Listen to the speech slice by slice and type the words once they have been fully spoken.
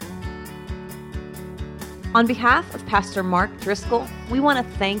On behalf of Pastor Mark Driscoll, we want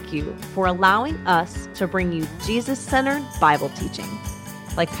to thank you for allowing us to bring you Jesus-centered Bible teaching.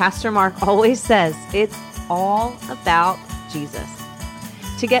 Like Pastor Mark always says, it's all about Jesus.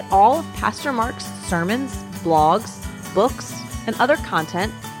 To get all of Pastor Mark's sermons, blogs, books, and other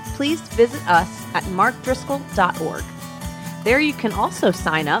content, please visit us at markdriscoll.org. There you can also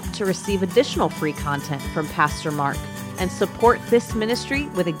sign up to receive additional free content from Pastor Mark and support this ministry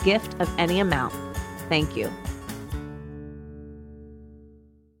with a gift of any amount. Thank you.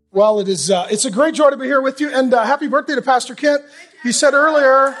 Well, it's a great joy to be here with you, and happy birthday to Pastor Kent. He said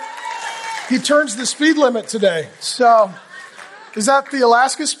earlier he turns the speed limit today. So, is that the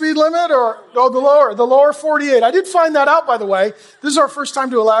Alaska speed limit or the lower 48? I did find that out, by the way. This is our first time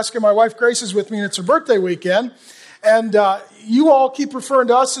to Alaska. My wife Grace is with me, and it's her birthday weekend. And you all keep referring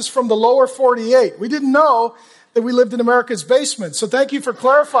to us as from the lower 48. We didn't know that we lived in America's basement. So thank you for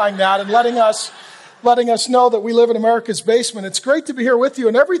clarifying that and letting us know that we live in America's basement. It's great to be here with you.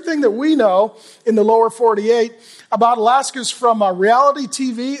 And everything that we know in the lower 48 about Alaska is from reality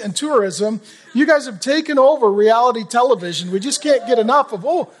TV and tourism. You guys have taken over reality television. We just can't get enough of,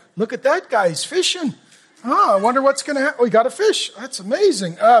 oh, look at that guy, he's fishing. Oh, I wonder what's going to happen. Oh, he got a fish. That's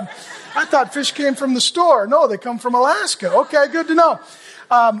amazing. I thought fish came from the store. No, they come from Alaska. Okay, good to know.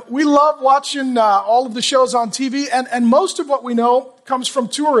 We love watching all of the shows on TV, and most of what we know comes from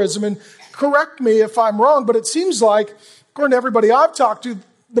tourism. And correct me if I'm wrong, but it seems like, according to everybody I've talked to,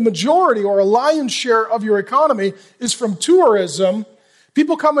 the majority or a lion's share of your economy is from tourism.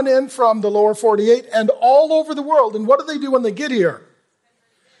 People coming in from the lower 48 and all over the world. And what do they do when they get here?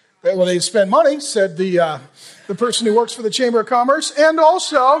 Well, they spend money, said the person who works for the Chamber of Commerce. And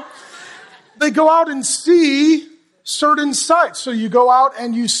also, they go out and see certain sights. So you go out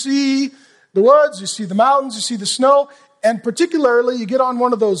and you see the woods, you see the mountains, you see the snow. And particularly, you get on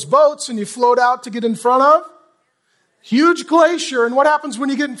one of those boats and you float out to get in front of huge glacier. And what happens when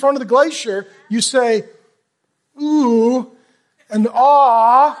you get in front of the glacier? You say, ooh, and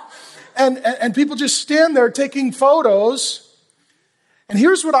ah, and people just stand there taking photos. And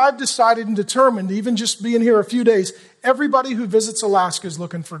here's what I've decided and determined, even just being here a few days. Everybody who visits Alaska is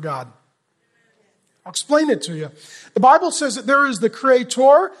looking for God. I'll explain it to you. The Bible says that there is the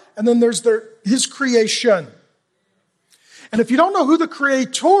Creator, and then there's His creation. And if you don't know who the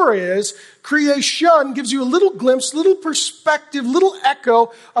Creator is, creation gives you a little glimpse, little perspective, little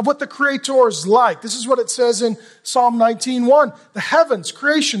echo of what the Creator is like. This is what it says in Psalm 19:1. The heavens,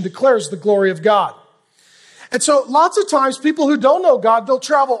 creation, declares the glory of God. And so lots of times people who don't know God, they'll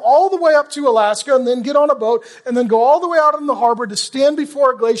travel all the way up to Alaska and then get on a boat and then go all the way out in the harbor to stand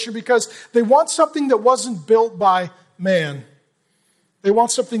before a glacier because they want something that wasn't built by man. They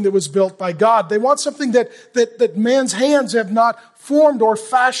want something that was built by God. They want something that man's hands have not formed or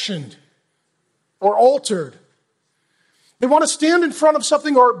fashioned or altered. They want to stand in front of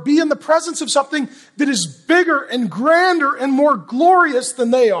something or be in the presence of something that is bigger and grander and more glorious than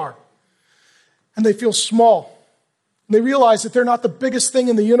they are. And they feel small. And they realize that they're not the biggest thing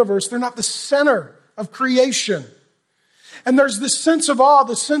in the universe. They're not the center of creation. And there's this sense of awe,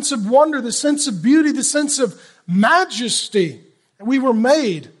 the sense of wonder, the sense of beauty, the sense of majesty. And we were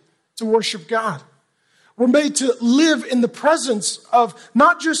made to worship God. We're made to live in the presence of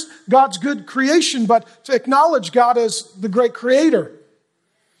not just God's good creation, but to acknowledge God as the great creator.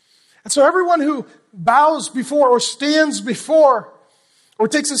 And so everyone who bows before or stands before or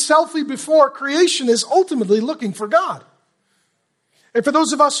takes a selfie before creation is ultimately looking for God. And for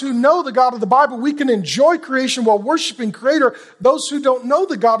those of us who know the God of the Bible, we can enjoy creation while worshiping Creator. Those who don't know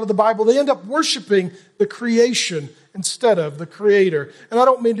the God of the Bible, they end up worshiping the creation instead of the Creator. And I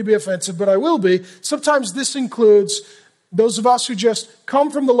don't mean to be offensive, but I will be. Sometimes this includes those of us who just come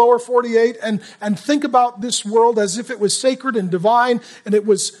from the lower 48 and think about this world as if it was sacred and divine and it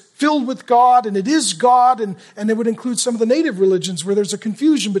was filled with God and it is God. And it would include some of the native religions where there's a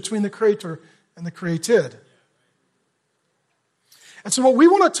confusion between the Creator and the created. And so what we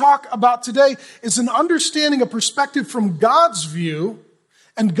want to talk about today is an understanding, a perspective from God's view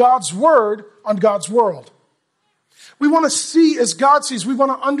and God's word on God's world. We want to see as God sees. We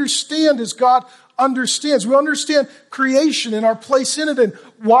want to understand as God understands. We understand creation and our place in it and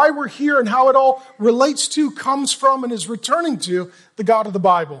why we're here and how it all relates to, comes from, and is returning to the God of the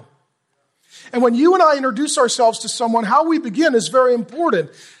Bible. And when you and I introduce ourselves to someone, how we begin is very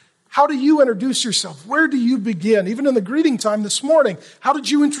important. How do you introduce yourself? Where do you begin? Even in the greeting time this morning, how did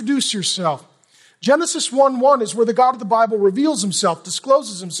you introduce yourself? Genesis 1:1 is where the God of the Bible reveals himself,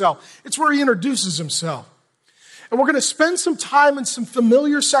 discloses himself. It's where he introduces himself. And we're going to spend some time in some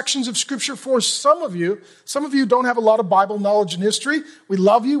familiar sections of Scripture for some of you. Some of you don't have a lot of Bible knowledge and history. We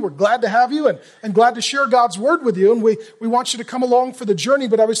love you. We're glad to have you and glad to share God's Word with you. And we want you to come along for the journey.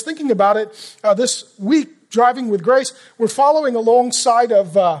 But I was thinking about it this week, driving with Grace. We're following alongside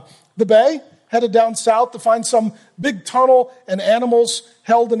of the bay, headed down south to find some big tunnel and animals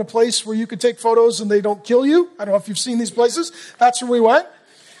held in a place where you could take photos and they don't kill you. I don't know if you've seen these places. That's where we went.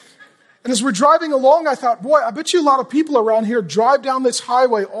 And as we're driving along, I thought, boy, I bet you a lot of people around here drive down this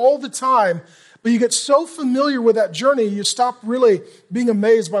highway all the time, but you get so familiar with that journey, you stop really being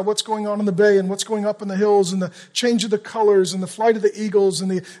amazed by what's going on in the bay and what's going up in the hills and the change of the colors and the flight of the eagles and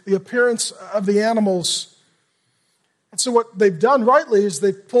the appearance of the animals. And so what they've done rightly is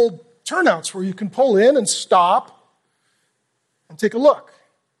they've pulled turnouts where you can pull in and stop and take a look.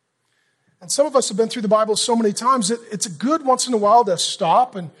 And some of us have been through the Bible so many times that it's good once in a while to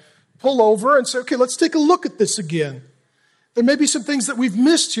stop and pull over and say, okay, let's take a look at this again. There may be some things that we've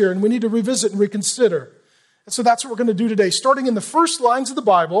missed here and we need to revisit and reconsider. And so that's what we're going to do today, starting in the first lines of the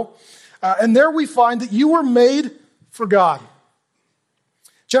Bible. And there we find that you were made for God.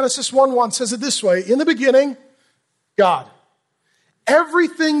 Genesis 1:1 says it this way, in the beginning, God.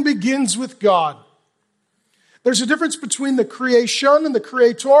 Everything begins with God. There's a difference between the creation and the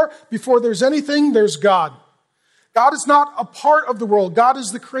creator. Before there's anything, there's God. God is not a part of the world. God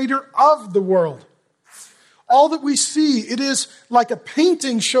is the creator of the world. All that we see, it is like a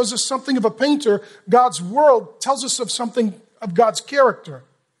painting shows us something of a painter. God's world tells us of something of God's character.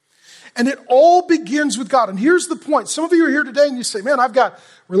 And it all begins with God. And here's the point. Some of you are here today and you say, man, I've got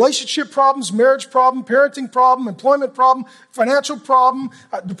relationship problems, marriage problem, parenting problem, employment problem, financial problem,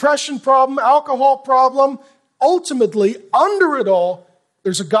 depression problem, alcohol problem. Ultimately, under it all,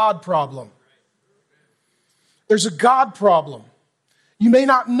 there's a God problem. There's a God problem. You may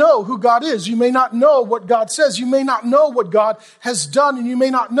not know who God is. You may not know what God says. You may not know what God has done. And you may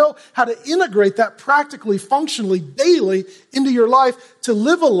not know how to integrate that practically, functionally, daily into your life to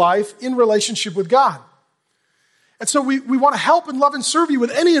live a life in relationship with God. And so we want to help and love and serve you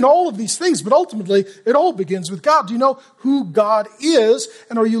with any and all of these things. But ultimately, it all begins with God. Do you know who God is?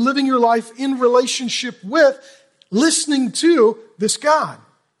 And are you living your life in relationship with, listening to this God?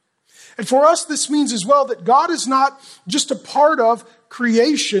 And for us, this means as well that God is not just a part of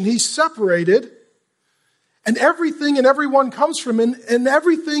creation. He's separated. And everything and everyone comes from him. And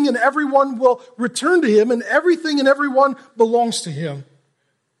everything and everyone will return to him. And everything and everyone belongs to him.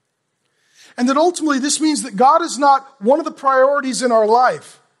 And that ultimately this means that God is not one of the priorities in our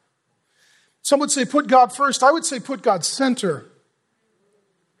life. Some would say put God first. I would say put God center.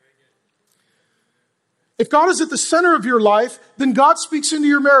 If God is at the center of your life, then God speaks into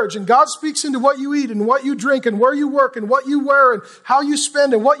your marriage, and God speaks into what you eat and what you drink and where you work and what you wear and how you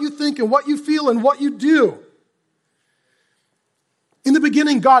spend and what you think and what you feel and what you do. In the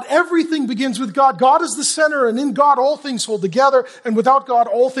beginning, God, everything begins with God. God is the center, and in God all things hold together, and without God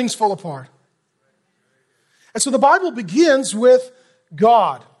all things fall apart. And so the Bible begins with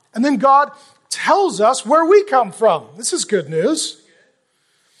God, and then God tells us where we come from. This is good news.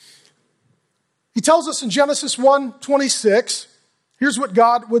 He tells us in Genesis 1:26, here's what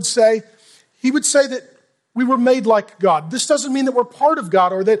God would say. He would say that we were made like God. This doesn't mean that we're part of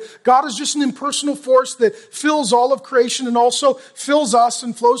God or that God is just an impersonal force that fills all of creation and also fills us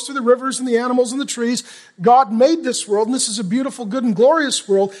and flows through the rivers and the animals and the trees. God made this world, and this is a beautiful, good, and glorious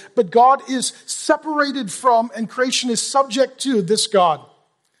world, but God is separated from and creation is subject to this God.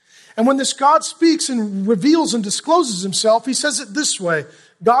 And when this God speaks and reveals and discloses himself, he says it this way.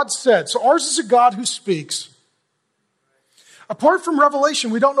 God said. So ours is a God who speaks. Apart from revelation,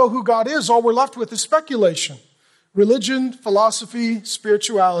 we don't know who God is. All we're left with is speculation. Religion, philosophy,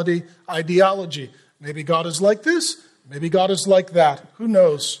 spirituality, ideology. Maybe God is like this. Maybe God is like that. Who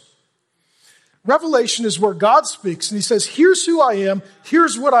knows? Revelation is where God speaks and he says, here's who I am.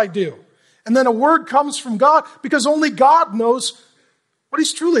 Here's what I do. And then a word comes from God because only God knows what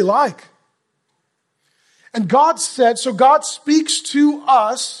he's truly like. And God said, so God speaks to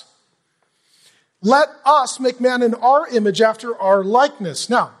us, let us make man in our image after our likeness.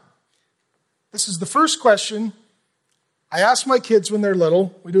 Now, this is the first question I ask my kids when they're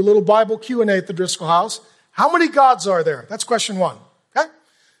little. We do a little Bible Q&A at the Driscoll house. How many gods are there? That's question one, okay?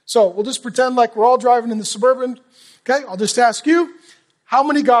 So we'll just pretend like we're all driving in the Suburban, okay? I'll just ask you, how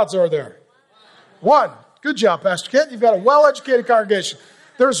many gods are there? One. Good job, Pastor Kent. You've got a well-educated congregation.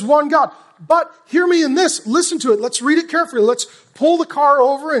 There's one God. But hear me in this. Listen to it. Let's read it carefully. Let's pull the car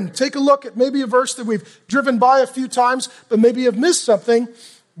over and take a look at maybe a verse that we've driven by a few times, but maybe have missed something.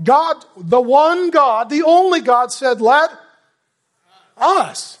 God, the one God, the only God said, let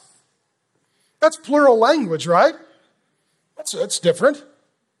us. That's plural language, right? That's different.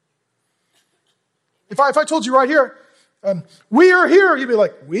 If I told you right here, we are here, you'd be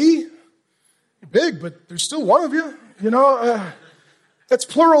like, we? You're big, but there's still one of you. That's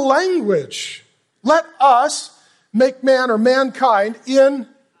plural language. Let us make man or mankind in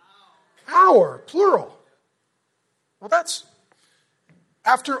our, plural. Well, that's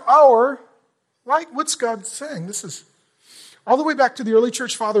after our, right? What's God saying? This is all the way back to the early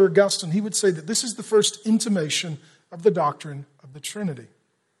church father Augustine. He would say that this is the first intimation of the doctrine of the Trinity.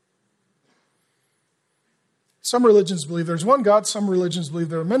 Some religions believe there's one God. Some religions believe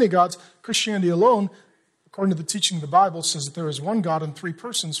there are many gods. Christianity alone, according to the teaching of the Bible, says that there is one God in three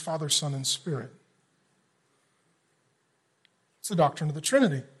persons, Father, Son, and Spirit. It's the doctrine of the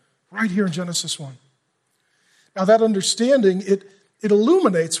Trinity, right here in Genesis 1. Now that understanding, it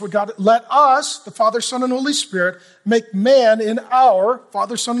illuminates what God, let us, the Father, Son, and Holy Spirit, make man in our,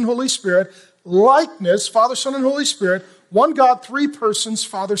 Father, Son, and Holy Spirit, likeness, Father, Son, and Holy Spirit, one God, three persons,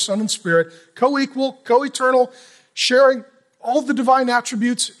 Father, Son, and Spirit, co-equal, co-eternal, sharing all the divine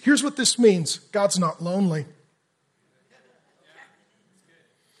attributes. Here's what this means. God's not lonely.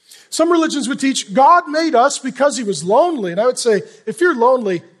 Some religions would teach God made us because he was lonely. And I would say, if you're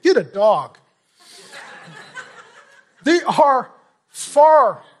lonely, get a dog. They are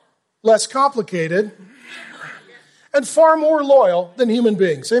far less complicated and far more loyal than human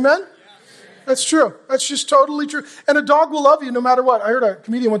beings. Amen? That's true. That's just totally true. And a dog will love you no matter what. I heard a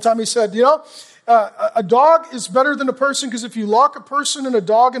comedian one time, he said, a dog is better than a person because if you lock a person and a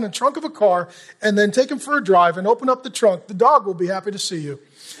dog in the trunk of a car and then take him for a drive and open up the trunk, the dog will be happy to see you.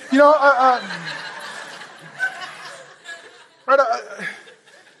 A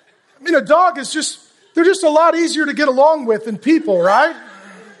dog is they're just a lot easier to get along with than people, right?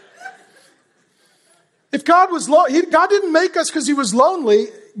 If God was God didn't make us because he was lonely.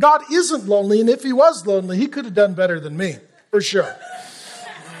 God isn't lonely, and if he was lonely, he could have done better than me, for sure.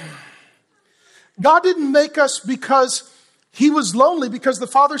 God didn't make us because he was lonely, because the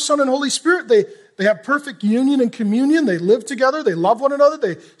Father, Son, and Holy Spirit, they have perfect union and communion. They live together. They love one another.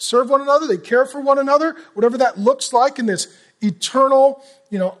 They serve one another. They care for one another, whatever that looks like in this eternal,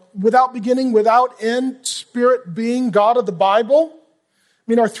 without beginning, without end, spirit being God of the Bible.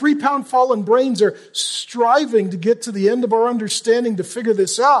 Our 3-pound fallen brains are striving to get to the end of our understanding to figure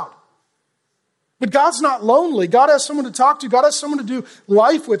this out. But God's not lonely. God has someone to talk to. God has someone to do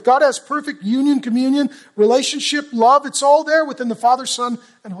life with. God has perfect union, communion, relationship, love. It's all there within the Father, Son,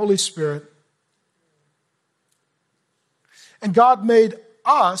 and Holy Spirit. And God made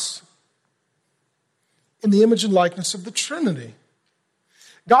us in the image and likeness of the Trinity.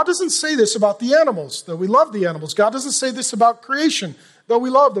 God doesn't say this about the animals, though we love the animals. God doesn't say this about creation, though we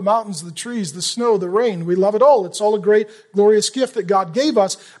love the mountains, the trees, the snow, the rain. We love it all. It's all a great, glorious gift that God gave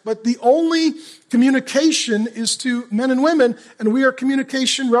us. But the only communication is to men and women, and we are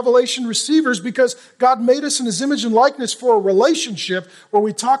communication, revelation receivers because God made us in his image and likeness for a relationship where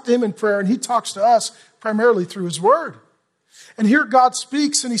we talk to him in prayer, and he talks to us primarily through his word. And here God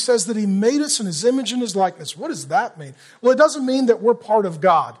speaks and he says that he made us in his image and his likeness. What does that mean? Well, it doesn't mean that we're part of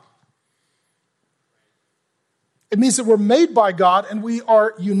God. It means that we're made by God and we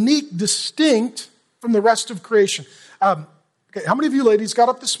are unique, distinct from the rest of creation. How many of you ladies got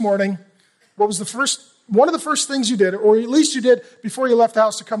up this morning? What was one of the first things you did, or at least you did before you left the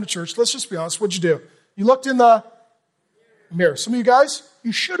house to come to church? Let's just be honest. What'd you do? You looked in the mirror. Some of you guys,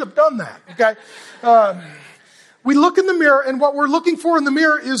 you should have done that. Okay. We look in the mirror, and what we're looking for in the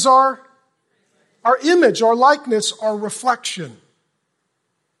mirror is our image, our likeness, our reflection.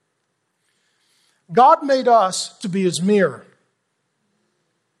 God made us to be his mirror.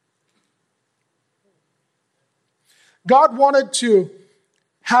 God wanted to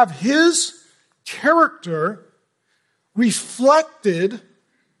have his character reflected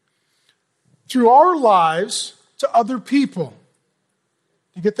through our lives to other people.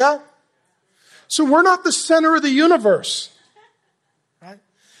 You get that? So we're not the center of the universe. Right?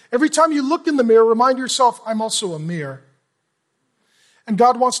 Every time you look in the mirror, remind yourself, I'm also a mirror. And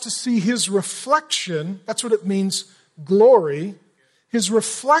God wants to see his reflection. That's what it means, glory. His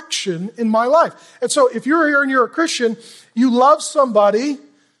reflection in my life. And so if you're here and you're a Christian, you love somebody, and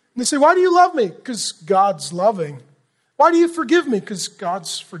they say, why do you love me? Because God's loving. Why do you forgive me? Because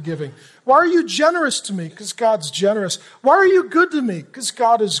God's forgiving. Why are you generous to me? Because God's generous. Why are you good to me? Because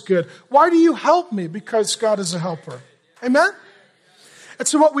God is good. Why do you help me? Because God is a helper. Amen? And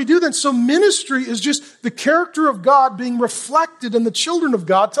so what we do then, so ministry is just the character of God being reflected in the children of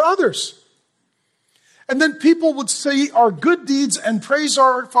God to others. And then people would see our good deeds and praise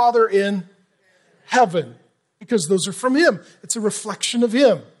our Father in heaven because those are from him. It's a reflection of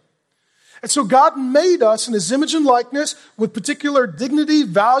him. And so God made us in his image and likeness with particular dignity,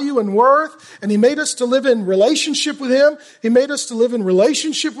 value, and worth. And he made us to live in relationship with him. He made us to live in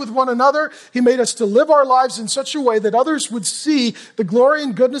relationship with one another. He made us to live our lives in such a way that others would see the glory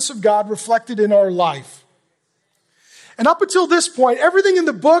and goodness of God reflected in our life. And up until this point, everything in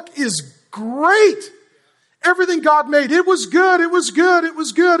the book is great. Everything God made, it was good, it was good, it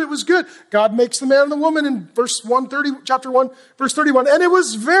was good, it was good. God makes the man and the woman in chapter 1, verse 31, and it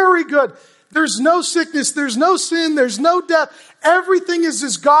was very good. There's no sickness, there's no sin, there's no death. Everything is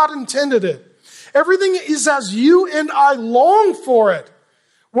as God intended it. Everything is as you and I long for it.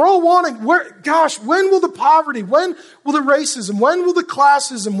 We're all wanting, when will the poverty, when will the racism, when will the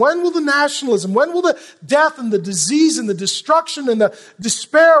classism, when will the nationalism, when will the death and the disease and the destruction and the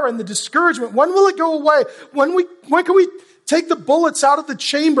despair and the discouragement, when will it go away? When can we take the bullets out of the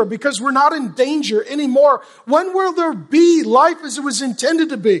chamber because we're not in danger anymore? When will there be life as it was intended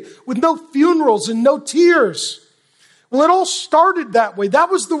to be, with no funerals and no tears? Well, it all started that way. That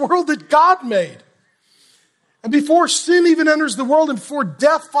was the world that God made. And before sin even enters the world and before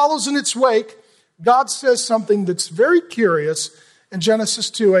death follows in its wake, God says something that's very curious in Genesis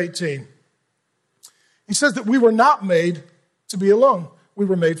 2:18. He says that we were not made to be alone. We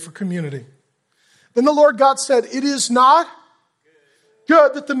were made for community. Then the Lord God said, it is not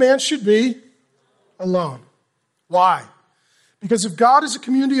good that the man should be alone. Why? Because if God is a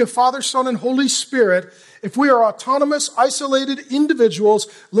community of Father, Son, and Holy Spirit, if we are autonomous, isolated individuals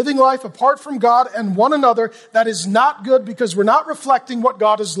living life apart from God and one another, that is not good because we're not reflecting what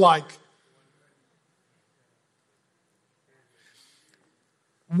God is like.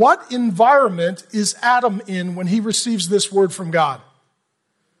 What environment is Adam in when he receives this word from God?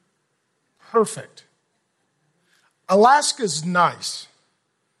 Perfect. Alaska's nice,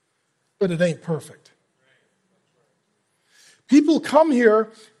 but it ain't perfect. People come here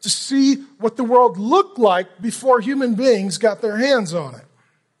to see what the world looked like before human beings got their hands on it.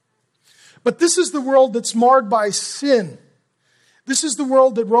 But this is the world that's marred by sin. This is the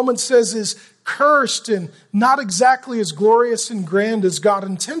world that Romans says is cursed and not exactly as glorious and grand as God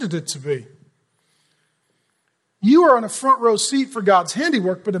intended it to be. You are on a front row seat for God's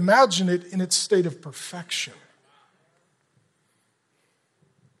handiwork, but imagine it in its state of perfection.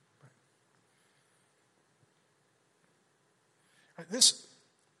 This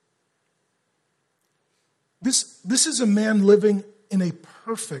is a man living in a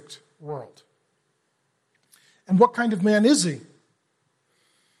perfect world. And what kind of man is he?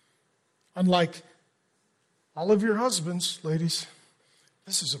 Unlike all of your husbands, ladies,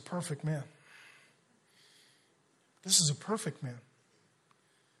 this is a perfect man. This is a perfect man.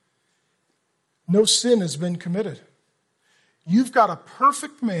 No sin has been committed. You've got a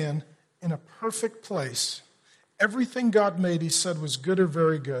perfect man in a perfect place. Everything God made, he said, was good or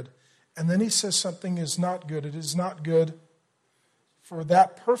very good. And then he says something is not good. It is not good for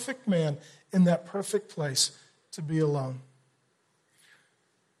that perfect man in that perfect place to be alone.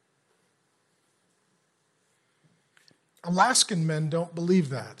 Alaskan men don't believe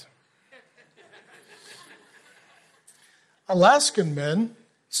that. Alaskan men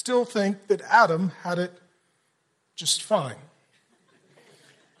still think that Adam had it just fine.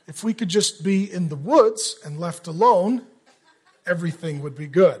 If we could just be in the woods and left alone, everything would be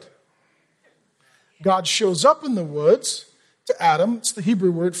good. God shows up in the woods to Adam. It's the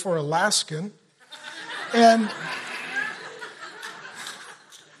Hebrew word for Alaskan. And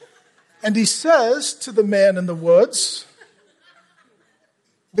he says to the man in the woods,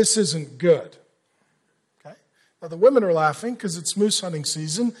 this isn't good. Okay? Now the women are laughing because it's moose hunting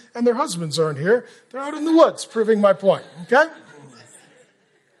season and their husbands aren't here. They're out in the woods, proving my point. Okay?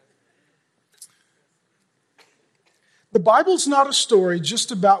 The Bible's not a story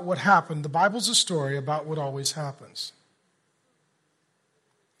just about what happened. The Bible's a story about what always happens.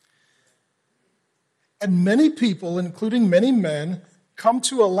 And many people, including many men, come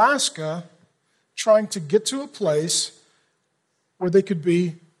to Alaska trying to get to a place where they could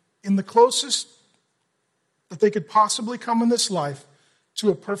be in the closest that they could possibly come in this life to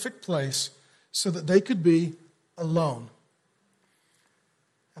a perfect place so that they could be alone.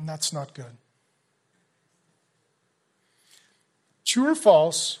 And that's not good. True or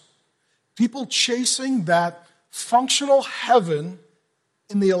false, people chasing that functional heaven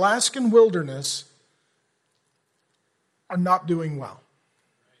in the Alaskan wilderness are not doing well.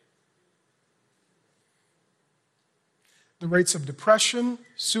 The rates of depression,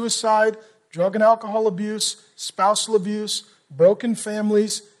 suicide, drug and alcohol abuse, spousal abuse, broken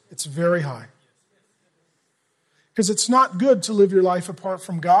families, it's very high. Because it's not good to live your life apart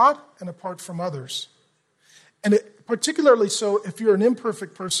from God and apart from others. And particularly so if you're an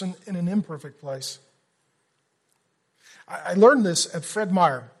imperfect person in an imperfect place. I learned this at Fred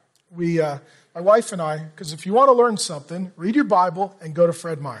Meyer. My wife and I, because if you want to learn something, read your Bible and go to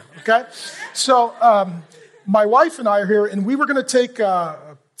Fred Meyer, okay? So my wife and I are here, and we were going to take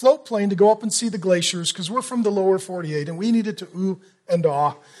a float plane to go up and see the glaciers because we're from the lower 48, and we needed to ooh and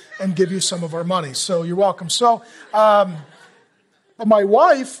ah and give you some of our money. So you're welcome. So but my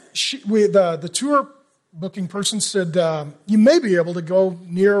wife, the tour booking person said, you may be able to go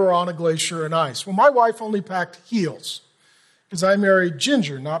near or on a glacier and ice. Well, my wife only packed heels because I married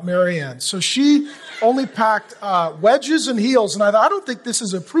Ginger, not Mary Ann. So she only packed wedges and heels. And I thought, I don't think this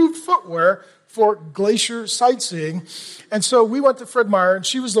is approved footwear for glacier sightseeing. And so we went to Fred Meyer, and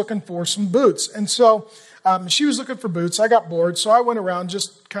she was looking for some boots. And so she was looking for boots. I got bored, so I went around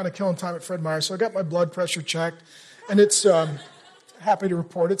just kind of killing time at Fred Meyer. So I got my blood pressure checked, and it's, happy to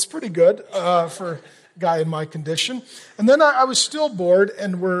report, it's pretty good for a guy in my condition. And then I was still bored,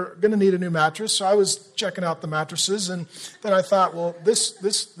 and we're going to need a new mattress. So I was checking out the mattresses, and then I thought, well,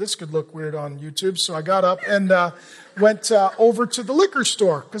 this could look weird on YouTube. So I got up and went over to the liquor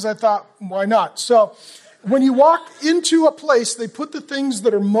store because I thought, why not? So when you walk into a place, they put the things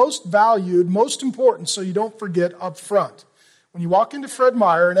that are most valued, most important, so you don't forget up front. When you walk into Fred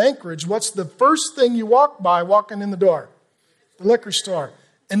Meyer in Anchorage, what's the first thing you walk by walking in the door? The liquor store.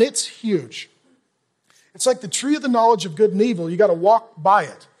 And it's huge. It's like the tree of the knowledge of good and evil. You got to walk by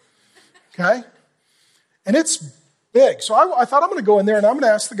it. Okay? And it's big. So I thought I'm going to go in there and I'm going to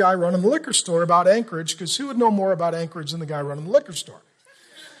ask the guy running the liquor store about Anchorage, because who would know more about Anchorage than the guy running the liquor store?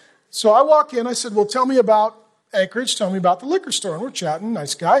 So I walk in. I said, well, tell me about Anchorage. Tell me about the liquor store. And we're chatting.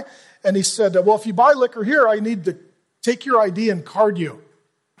 Nice guy. And he said, well, if you buy liquor here, I need to take your ID and card you.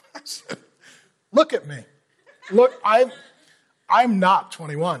 I said, look at me. Look, I'm not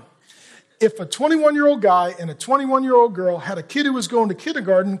 21. If a 21-year-old guy and a 21-year-old girl had a kid who was going to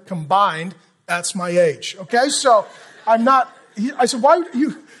kindergarten combined, that's my age. Okay, so I'm not. I said, why would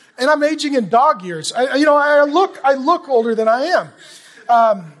you? And I'm aging in dog years. I look older than I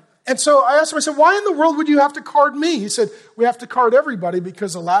am. And so I asked him. I said, why in the world would you have to card me? He said, we have to card everybody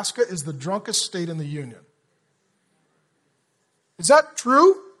because Alaska is the drunkest state in the union. Is that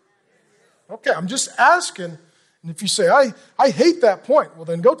true? Okay, I'm just asking. And if you say, I hate that point, well,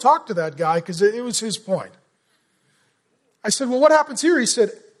 then go talk to that guy because it was his point. I said, well, what happens here? He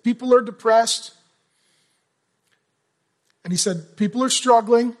said, people are depressed. And he said, people are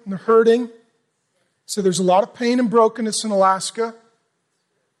struggling and they're hurting. So there's a lot of pain and brokenness in Alaska.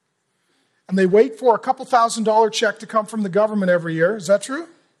 And they wait for a couple $1,000 check to come from the government every year. Is that true?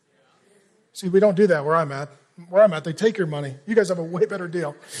 See, we don't do that where I'm at. Where I'm at, they take your money. You guys have a way better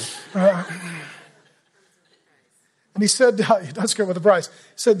deal. And he said, he does come with a price. He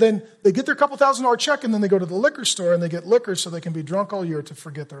said, then they get their couple $1,000 check and then they go to the liquor store and they get liquor so they can be drunk all year to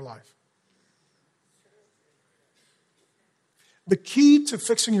forget their life. The key to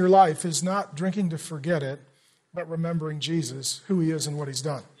fixing your life is not drinking to forget it, but remembering Jesus, who he is and what he's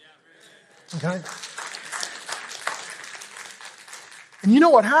done. Okay? And you know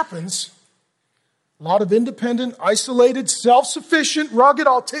what happens? A lot of independent, isolated, self-sufficient, rugged,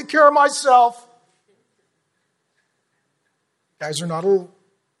 I'll take care of myself. Guys are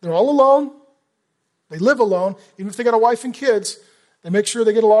they're all alone. They live alone. Even if they got a wife and kids, they make sure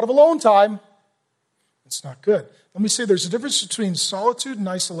they get a lot of alone time. It's not good. Let me say there's a difference between solitude and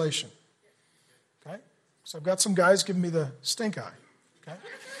isolation. Okay? So I've got some guys giving me the stink eye. Okay?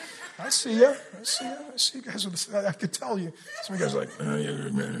 I see you. I see you guys with I could tell you. Some guys are like,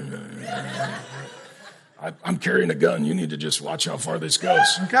 I'm carrying a gun. You need to just watch how far this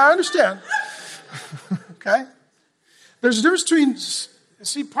goes. Okay, I understand. Okay? There's a difference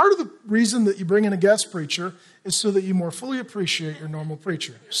between, part of the reason that you bring in a guest preacher is so that you more fully appreciate your normal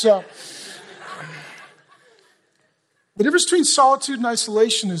preacher. So, the difference between solitude and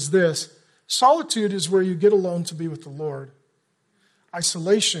isolation is this. Solitude is where you get alone to be with the Lord.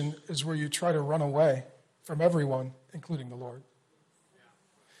 Isolation is where you try to run away from everyone, including the Lord.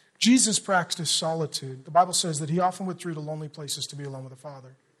 Jesus practiced solitude. The Bible says that he often withdrew to lonely places to be alone with the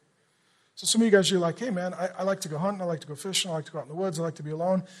Father. So some of you guys, you're like, hey, man, I like to go hunting. I like to go fishing. I like to go out in the woods. I like to be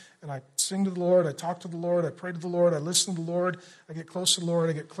alone. And I sing to the Lord. I talk to the Lord. I pray to the Lord. I listen to the Lord. I get close to the Lord.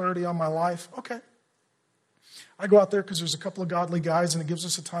 I get clarity on my life. Okay. I go out there because there's a couple of godly guys, and it gives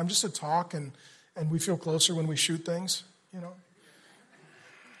us a time just to talk, and we feel closer when we shoot things, you know.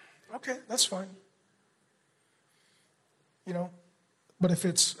 Okay, that's fine. You know, but if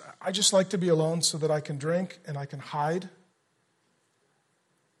it's, I just like to be alone so that I can drink and I can hide.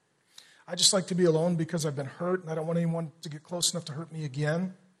 I just like to be alone because I've been hurt and I don't want anyone to get close enough to hurt me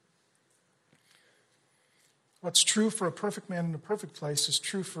again. what's true for a perfect man in a perfect place is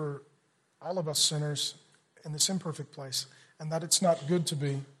true for all of us sinners in this imperfect place, and that it's not good to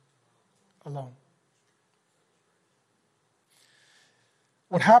be alone.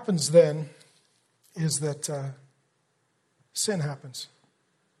 What happens then is that sin happens.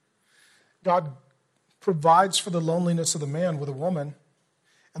 God provides for the loneliness of the man with a woman,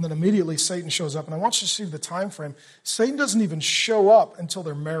 and then immediately Satan shows up. And I want you to see the time frame. Satan doesn't even show up until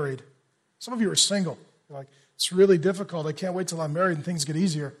they're married. Some of you are single. You're like, it's really difficult. I can't wait till I'm married and things get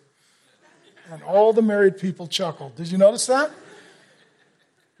easier. And all the married people chuckle. Did you notice that?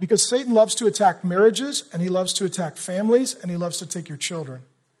 Because Satan loves to attack marriages, and he loves to attack families, and he loves to take your children.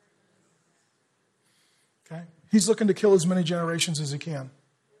 Okay? He's looking to kill as many generations as he can.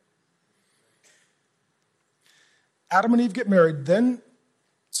 Adam and Eve get married, then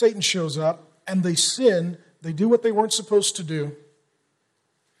Satan shows up, and they sin. They do what they weren't supposed to do.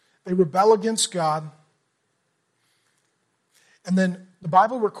 They rebel against God. And then the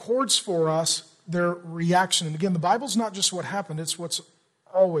Bible records for us their reaction. And again, the Bible's not just what happened, it's what's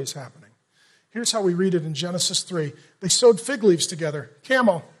always happening. Here's how we read it in Genesis 3. They sewed fig leaves together.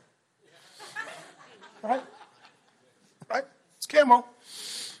 Camo. Right? It's camo.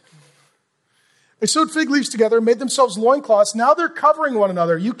 They sewed fig leaves together, made themselves loincloths. Now they're covering one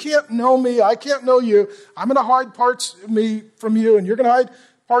another. You can't know me. I can't know you. I'm going to hide parts of me from you, and you're going to hide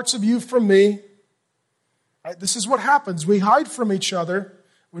parts of you from me. Right? This is what happens. We hide from each other.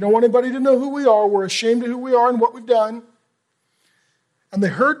 We don't want anybody to know who we are. We're ashamed of who we are and what we've done. And they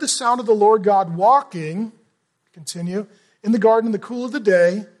heard the sound of the Lord God walking, continue, in the garden in the cool of the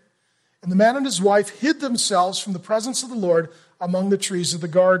day. And the man and his wife hid themselves from the presence of the Lord among the trees of the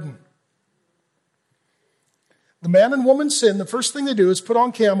garden. The man and woman sin. The first thing they do is put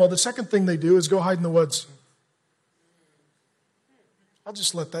on camo. The second thing they do is go hide in the woods. I'll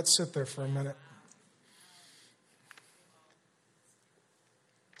just let that sit there for a minute.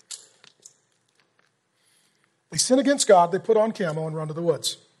 They sin against God, they put on camo and run to the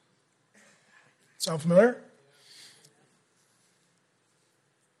woods. Sound familiar?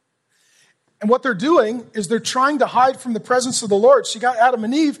 And what they're doing is they're trying to hide from the presence of the Lord. So you got Adam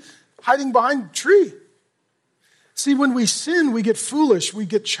and Eve hiding behind a tree. See, when we sin, we get foolish, we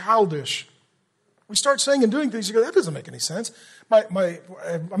get childish. We start saying and doing things, you go, that doesn't make any sense. I'm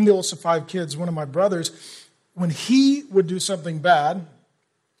the oldest of 5 kids. One of my brothers, when he would do something bad,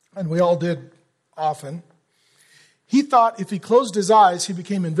 and we all did often, he thought if he closed his eyes, he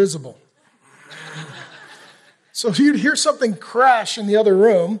became invisible. So you'd hear something crash in the other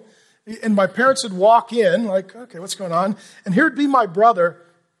room, and my parents would walk in, like, okay, what's going on? And here'd be my brother,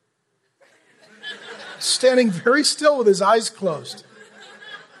 standing very still with his eyes closed.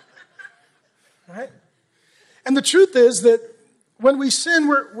 Right? And the truth is that when we sin,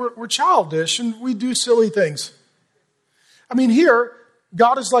 we're childish and we do silly things. I mean, here,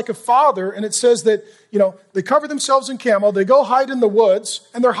 God is like a father, and it says that, they cover themselves in camo, they go hide in the woods,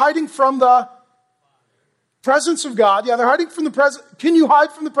 and they're hiding from the presence of God. Yeah, they're hiding from the presence. Can you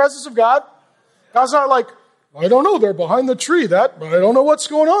hide from the presence of God? God's not like, I don't know, they're behind the tree, but I don't know what's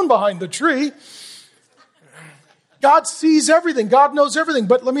going on behind the tree. God sees everything. God knows everything.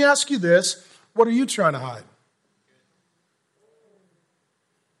 But let me ask you this. What are you trying to hide?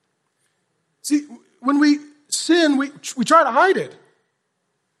 See, when we sin, we try to hide it.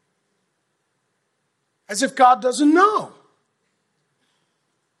 As if God doesn't know.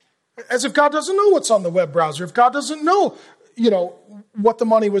 As if God doesn't know what's on the web browser. If God doesn't know, what the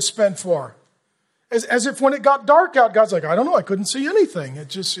money was spent for. As if when it got dark out, God's like, I don't know, I couldn't see anything.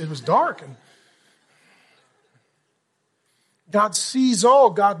 It was dark. And God sees all.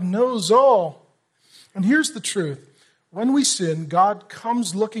 God knows all. And here's the truth. When we sin, God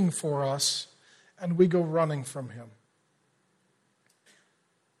comes looking for us, and we go running from him.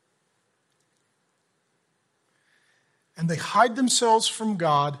 And they hide themselves from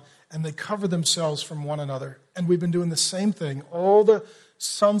God, and they cover themselves from one another. And we've been doing the same thing. All the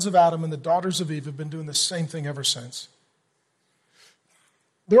sons of Adam and the daughters of Eve have been doing the same thing ever since.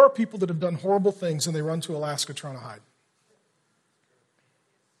 There are people that have done horrible things, and they run to Alaska trying to hide.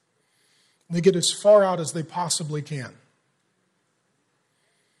 They get as far out as they possibly can.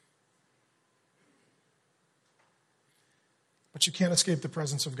 But you can't escape the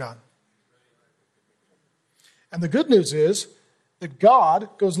presence of God. And the good news is that God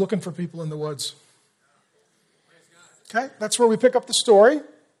goes looking for people in the woods. Okay, that's where we pick up the story.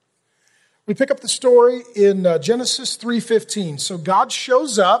 We pick up the story in Genesis 3:15. So God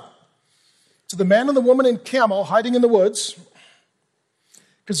shows up to the man and the woman in camo hiding in the woods.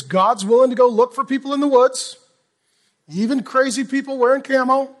 Because God's willing to go look for people in the woods. Even crazy people wearing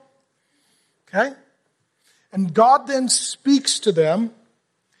camo. Okay? And God then speaks to them,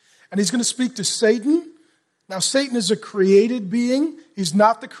 and he's going to speak to Satan. Now, Satan is a created being. He's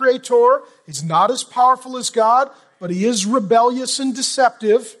not the creator. He's not as powerful as God, but he is rebellious and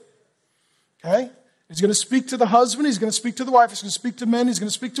deceptive. Okay? He's going to speak to the husband. He's going to speak to the wife. He's going to speak to men. He's going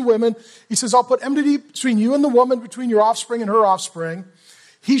to speak to women. He says, I'll put enmity between you and the woman, between your offspring and her offspring.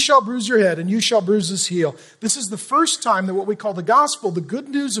 He shall bruise your head, and you shall bruise his heel. This is the first time that what we call the gospel, the good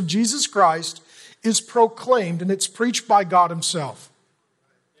news of Jesus Christ, is proclaimed, and it's preached by God himself.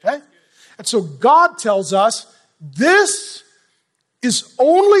 Okay? And so God tells us, this is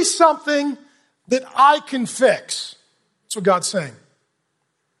only something that I can fix. That's what God's saying.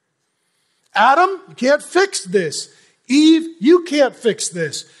 Adam, you can't fix this. Eve, you can't fix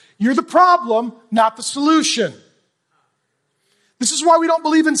this. You're the problem, not the solution. This is why we don't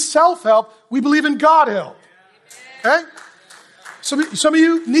believe in self-help. We believe in God-help. Okay? Some of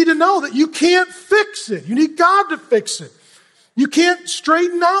you need to know that you can't fix it. You need God to fix it. You can't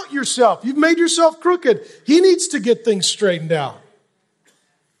straighten out yourself. You've made yourself crooked. He needs to get things straightened out.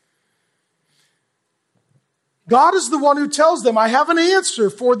 God is the one who tells them, I have an answer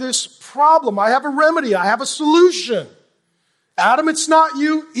for this problem. I have a remedy. I have a solution. Adam, it's not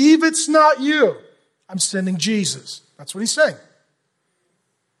you. Eve, it's not you. I'm sending Jesus. That's what he's saying.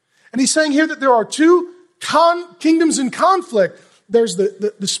 And he's saying here that there are two kingdoms in conflict. There's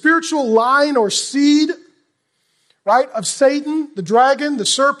the spiritual line or seed, right, of Satan, the dragon, the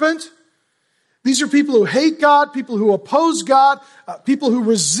serpent. These are people who hate God, people who oppose God, people who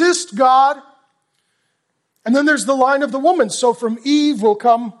resist God. And then there's the line of the woman. So from Eve will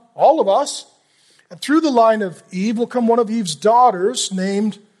come all of us. And through the line of Eve will come one of Eve's daughters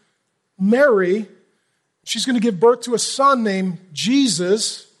named Mary. She's going to give birth to a son named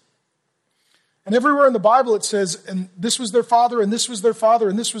Jesus. And everywhere in the Bible it says, and this was their father, and this was their father,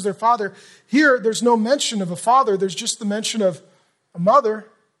 and this was their father. Here, there's no mention of a father. There's just the mention of a mother.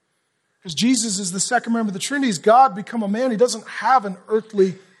 Because Jesus is the second member of the Trinity. He's God become a man. He doesn't have an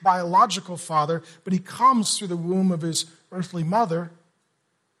earthly biological father, but he comes through the womb of his earthly mother.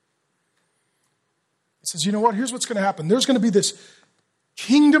 He says, you know what? Here's what's going to happen. There's going to be this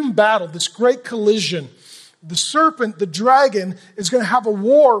kingdom battle, this great collision. The serpent, the dragon, is going to have a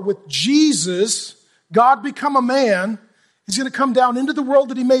war with Jesus. God become a man. He's going to come down into the world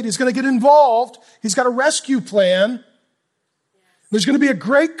that he made. He's going to get involved. He's got a rescue plan. There's going to be a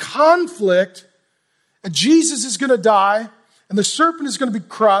great conflict. And Jesus is going to die. And the serpent is going to be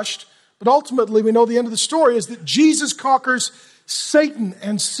crushed. But ultimately, we know the end of the story is that Jesus conquers Satan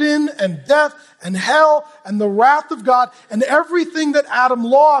and sin and death and hell and the wrath of God. And everything that Adam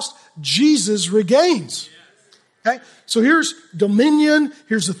lost, Jesus regains. Okay? So here's dominion,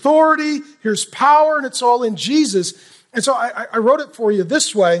 here's authority, here's power, and it's all in Jesus. And so I wrote it for you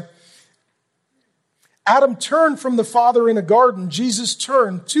this way. Adam turned from the Father in a garden. Jesus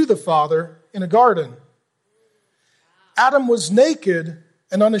turned to the Father in a garden. Adam was naked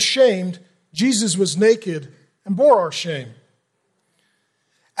and unashamed. Jesus was naked and bore our shame.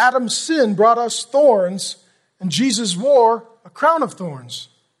 Adam's sin brought us thorns, and Jesus wore a crown of thorns.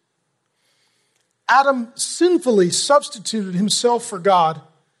 Adam sinfully substituted himself for God,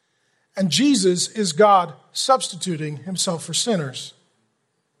 and Jesus is God substituting himself for sinners.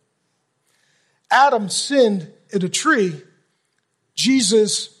 Adam sinned at a tree.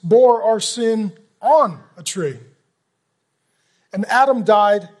 Jesus bore our sin on a tree. And Adam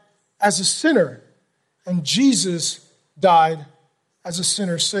died as a sinner, and Jesus died as a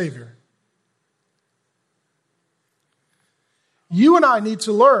sinner's Savior. You and I need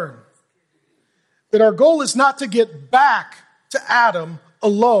to learn that our goal is not to get back to Adam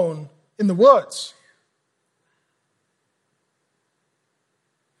alone in the woods,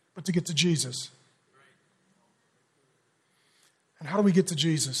 but to get to Jesus. And how do we get to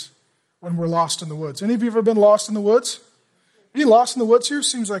Jesus when we're lost in the woods? Any of you ever been lost in the woods? Being lost in the woods here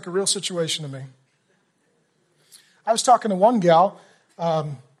seems like a real situation to me. I was talking to one gal. I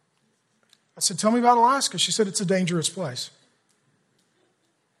said, tell me about Alaska. She said, it's a dangerous place.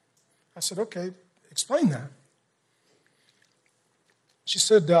 I said, okay, explain that. She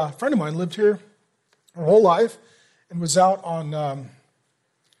said, a friend of mine lived here her whole life and was out on one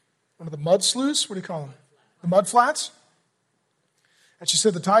of the mud sloughs. What do you call them? The mud flats. And she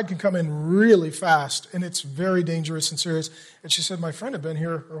said the tide can come in really fast, and it's very dangerous and serious. And she said, my friend had been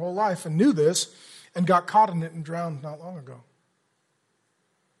here her whole life and knew this and got caught in it and drowned not long ago.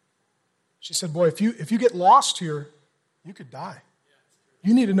 She said, boy, if you get lost here, you could die.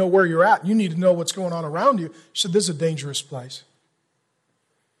 You need to know where you're at. You need to know what's going on around you. She said, this is a dangerous place.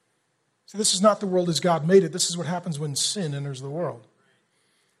 So this is not the world as God made it. This is what happens when sin enters the world.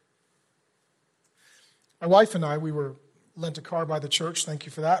 My wife and I, we were lent a car by the church. Thank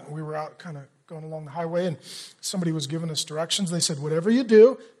you for that. And we were out kind of going along the highway, and somebody was giving us directions. They said, whatever you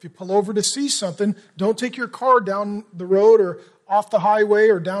do, if you pull over to see something, don't take your car down the road or off the highway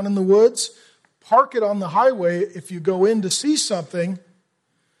or down in the woods. Park it on the highway if you go in to see something.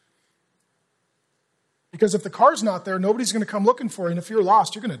 Because if the car's not there, nobody's going to come looking for you. And if you're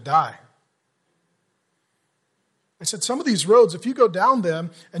lost, you're going to die. I said, some of these roads, if you go down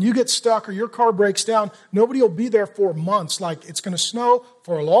them and you get stuck or your car breaks down, nobody will be there for months. Like, it's going to snow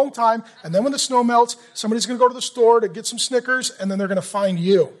for a long time. And then when the snow melts, somebody's going to go to the store to get some Snickers, and then they're going to find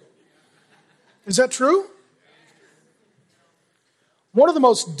you. Is that true? One of the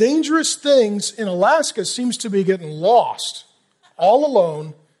most dangerous things in Alaska seems to be getting lost all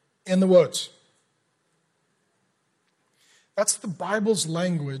alone in the woods. That's the Bible's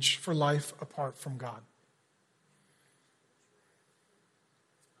language for life apart from God.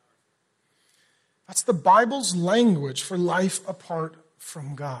 That's the Bible's language for life apart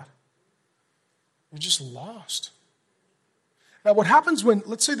from God. You're just lost. Now, what happens when,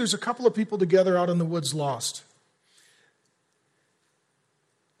 let's say there's a couple of people together out in the woods lost.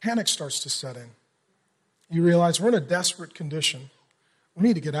 Panic starts to set in. You realize we're in a desperate condition. We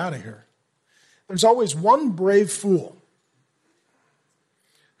need to get out of here. There's always one brave fool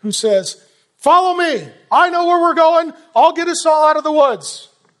who says, follow me. I know where we're going. I'll get us all out of the woods.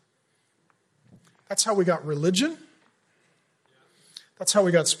 That's how we got religion. That's how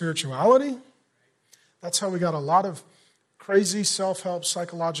we got spirituality. That's how we got a lot of crazy self-help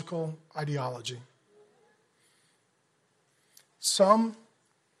psychological ideology. Some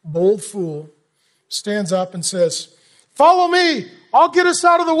bold fool stands up and says, follow me, I'll get us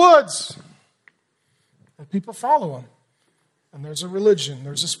out of the woods. And people follow him. And there's a religion,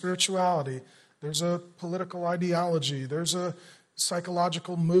 there's a spirituality, there's a political ideology, there's a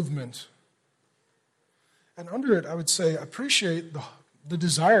psychological movement. And under it, I would say, appreciate the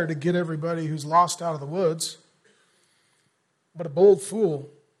desire to get everybody who's lost out of the woods. But a bold fool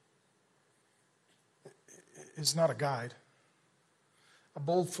is not a guide. A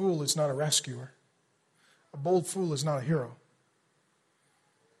bold fool is not a rescuer. A bold fool is not a hero.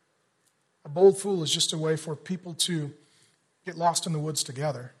 A bold fool is just a way for people to get lost in the woods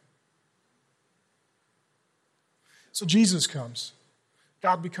together. So Jesus comes.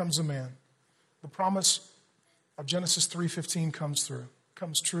 God becomes a man. The promise of Genesis 3:15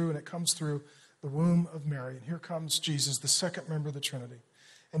 comes true, and it comes through the womb of Mary. And here comes Jesus, the second member of the Trinity.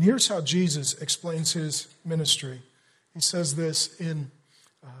 And here's how Jesus explains his ministry. He says this in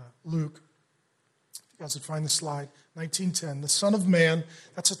Luke. If you guys would find the slide, 19:10. The Son of Man,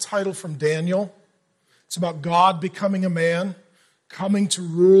 that's a title from Daniel. It's about God becoming a man, coming to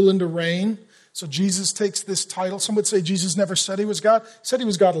rule and to reign. So Jesus takes this title. Some would say Jesus never said he was God. He said he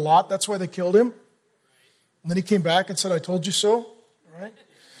was God a lot. That's why they killed him. And then he came back and said, I told you so. All right?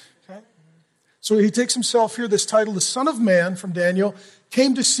 Okay. So he takes himself here, this title, the Son of Man from Daniel,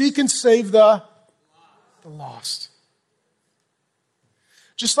 came to seek and save the lost.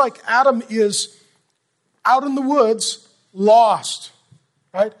 Just like Adam is out in the woods, lost.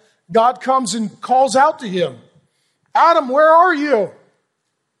 Right? God comes and calls out to him. Adam, where are you?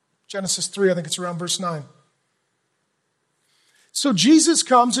 Genesis 3, I think it's around verse 9. So Jesus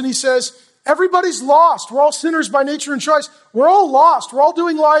comes and he says, everybody's lost. We're all sinners by nature and choice. We're all lost. We're all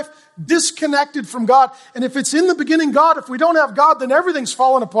doing life disconnected from God. And if it's in the beginning God, if we don't have God, then everything's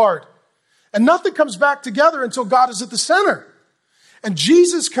fallen apart. And nothing comes back together until God is at the center. And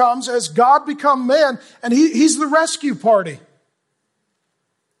Jesus comes as God become man, and he's the rescue party.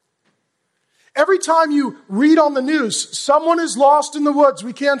 Every time you read on the news, someone is lost in the woods,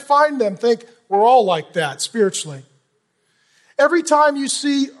 we can't find them, think we're all like that spiritually. Every time you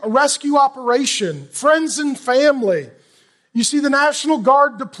see a rescue operation, friends and family, you see the National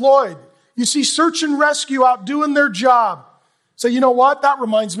Guard deployed, you see search and rescue out doing their job. So you know what? That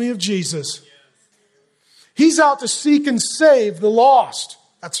reminds me of Jesus. He's out to seek and save the lost.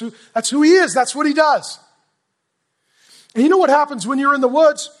 That's who he is. That's what he does. And you know what happens when you're in the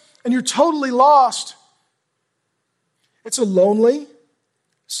woods and you're totally lost? It's a lonely,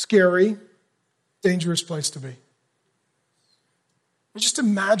 scary, dangerous place to be. Just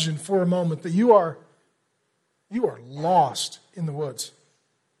imagine for a moment that you are lost in the woods.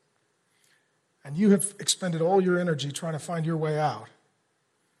 And you have expended all your energy trying to find your way out.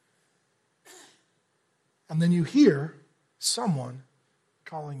 And then you hear someone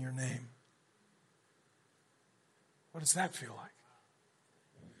calling your name. What does that feel like?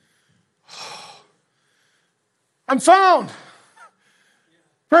 I'm found.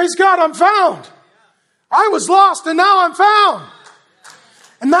 Praise God, I'm found. I was lost and now I'm found.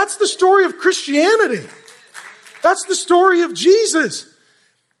 And that's the story of Christianity. That's the story of Jesus.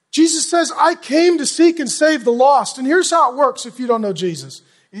 Jesus says, I came to seek and save the lost. And here's how it works if you don't know Jesus.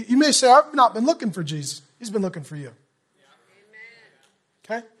 You may say, I've not been looking for Jesus. He's been looking for you.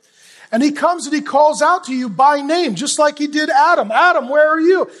 Okay? And he comes and he calls out to you by name, just like he did Adam. Adam, where are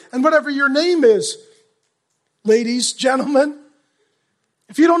you? And whatever your name is, ladies, gentlemen,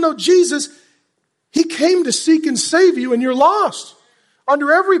 if you don't know Jesus, he came to seek and save you and you're lost.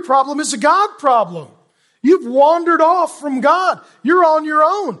 Under every problem is a God problem. You've wandered off from God. You're on your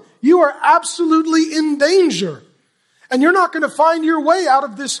own. You are absolutely in danger. And you're not going to find your way out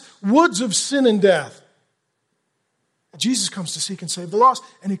of this woods of sin and death. Jesus comes to seek and save the lost.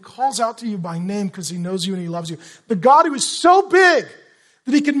 And he calls out to you by name because he knows you and he loves you. The God who is so big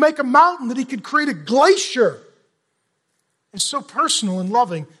that he could make a mountain, that he could create a glacier, is so personal and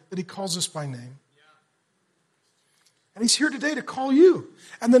loving that he calls us by name. And he's here today to call you.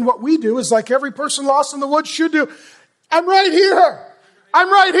 And then what we do is like every person lost in the woods should do. I'm right here. I'm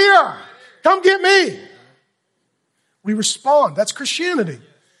right here. Come get me. We respond. That's Christianity.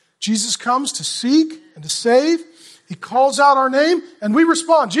 Jesus comes to seek and to save. He calls out our name and we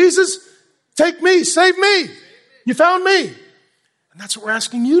respond. Jesus, take me, save me. You found me. And that's what we're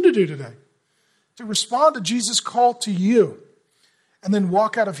asking you to do today. To respond to Jesus' call to you. And then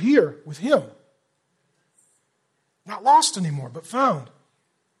walk out of here with him. Not lost anymore, but found.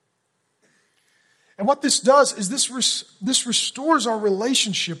 And what this does is this restores our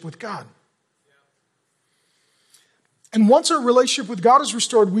relationship with God. And once our relationship with God is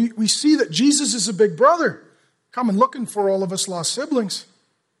restored, we see that Jesus is a big brother, coming looking for all of us lost siblings.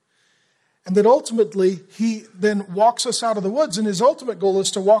 And that ultimately, he then walks us out of the woods, and his ultimate goal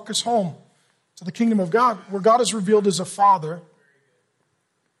is to walk us home to the kingdom of God, where God is revealed as a father.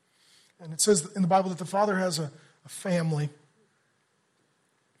 And it says in the Bible that the Father has a family.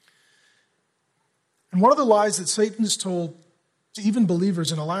 And one of the lies that Satan has told to even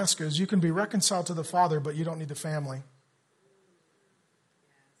believers in Alaska is you can be reconciled to the Father, but you don't need the family.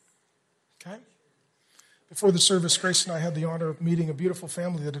 Okay? Before the service, Grace and I had the honor of meeting a beautiful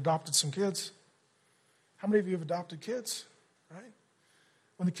family that adopted some kids. How many of you have adopted kids? Right?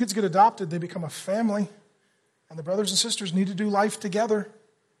 When the kids get adopted, they become a family, and the brothers and sisters need to do life together.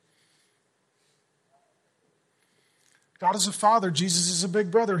 God is a father. Jesus is a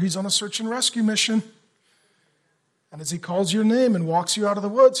big brother. He's on a search and rescue mission. And as he calls your name and walks you out of the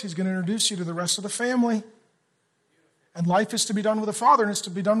woods, he's going to introduce you to the rest of the family. And life is to be done with a father, and it's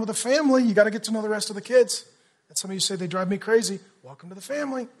to be done with a family. You got to get to know the rest of the kids. And some of you say, they drive me crazy. Welcome to the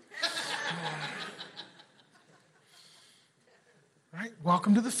family. Right?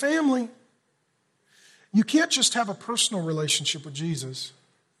 Welcome to the family. You can't just have a personal relationship with Jesus,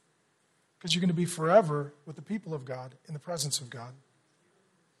 because you're going to be forever with the people of God, in the presence of God.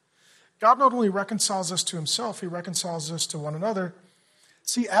 God not only reconciles us to himself, he reconciles us to one another.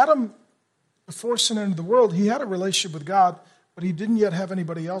 See, Adam, before sin entered the world, he had a relationship with God, but he didn't yet have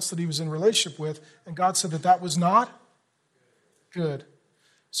anybody else that he was in relationship with, and God said that was not good.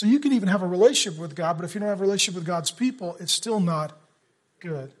 So you can even have a relationship with God, but if you don't have a relationship with God's people, it's still not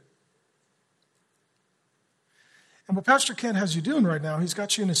good. And what Pastor Ken has you doing right now, he's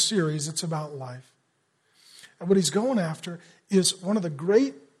got you in a series. It's about life. And what he's going after is one of the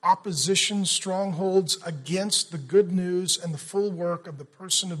great opposition strongholds against the good news and the full work of the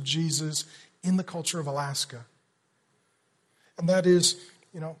person of Jesus in the culture of Alaska. And that is,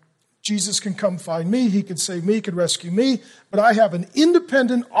 Jesus can come find me, he can save me, he can rescue me, but I have an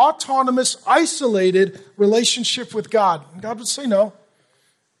independent, autonomous, isolated relationship with God. And God would say, no.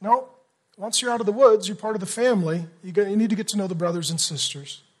 Once you're out of the woods, you're part of the family. You need to get to know the brothers and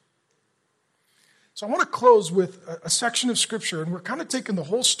sisters. So I want to close with a section of Scripture, and we're kind of taking the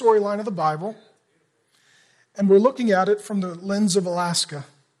whole storyline of the Bible, and we're looking at it from the lens of Alaska.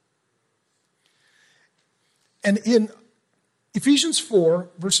 And in Ephesians 4,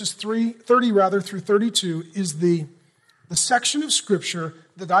 verses 30 through 32, is the section of Scripture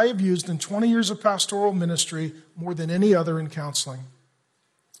that I have used in 20 years of pastoral ministry more than any other in counseling.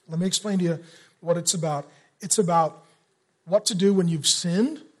 Let me explain to you what it's about. It's about what to do when you've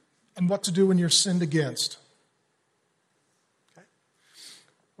sinned and what to do when you're sinned against. Okay?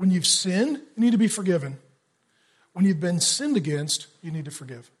 When you've sinned, you need to be forgiven. When you've been sinned against, you need to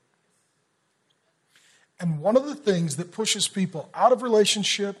forgive. And one of the things that pushes people out of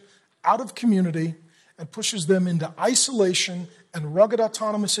relationship, out of community, and pushes them into isolation and rugged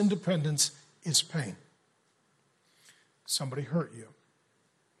autonomous independence is pain. Somebody hurt you.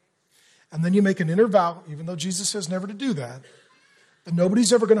 And then you make an inner vow, even though Jesus says never to do that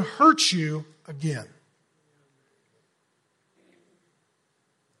nobody's ever going to hurt you again.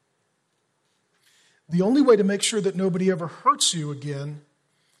 The only way to make sure that nobody ever hurts you again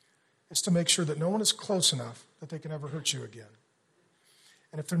is to make sure that no one is close enough that they can ever hurt you again.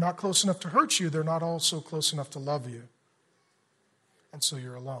 And if they're not close enough to hurt you, they're not also close enough to love you. And so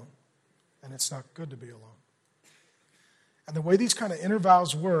you're alone. And it's not good to be alone. And the way these kind of inner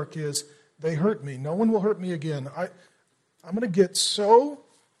vows work is, they hurt me. No one will hurt me again. I'm going to get so,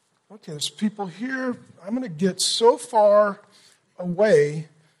 okay, there's people here. I'm going to get so far away.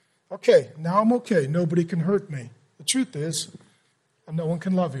 Okay, now I'm okay. Nobody can hurt me. The truth is, and no one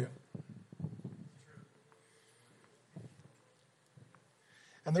can love you.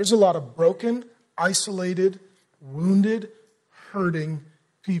 And there's a lot of broken, isolated, wounded, hurting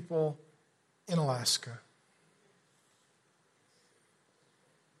people in Alaska.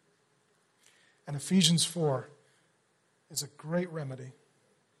 And Ephesians 4 is a great remedy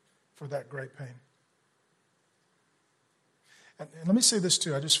for that great pain. And let me say this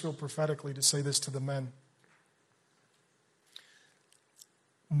too. I just feel prophetically to say this to the men.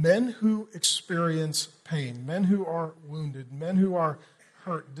 Men who experience pain, men who are wounded, men who are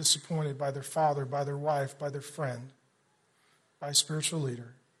hurt, disappointed by their father, by their wife, by their friend, by a spiritual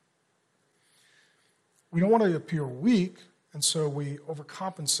leader. We don't want to appear weak, and so we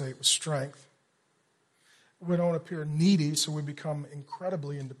overcompensate with strength. We don't want to appear needy, so we become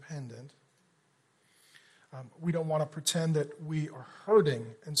incredibly independent. We don't want to pretend that we are hurting,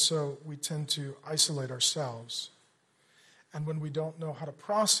 and so we tend to isolate ourselves. And when we don't know how to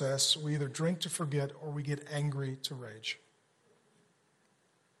process, we either drink to forget or we get angry to rage.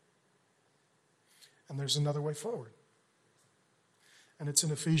 And there's another way forward. And it's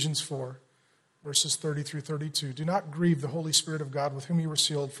in Ephesians 4, verses 30 through 32. Do not grieve the Holy Spirit of God with whom you were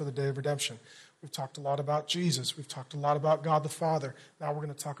sealed for the day of redemption. We've talked a lot about Jesus. We've talked a lot about God the Father. Now we're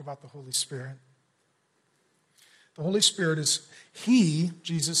going to talk about the Holy Spirit. The Holy Spirit is He,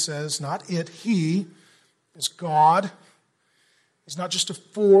 Jesus says, not it. He is God. He's not just a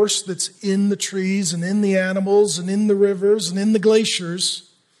force that's in the trees and in the animals and in the rivers and in the glaciers.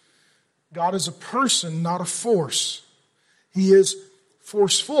 God is a person, not a force. He is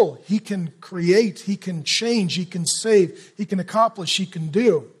forceful. He can create. He can change. He can save. He can accomplish. He can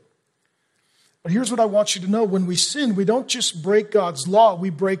do. But here's what I want you to know. When we sin, we don't just break God's law, we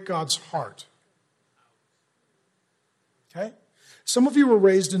break God's heart. Okay? Some of you were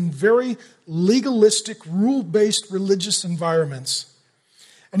raised in very legalistic, rule-based religious environments.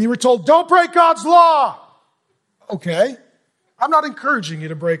 And you were told, don't break God's law. Okay. I'm not encouraging you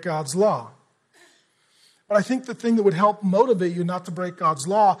to break God's law. But I think the thing that would help motivate you not to break God's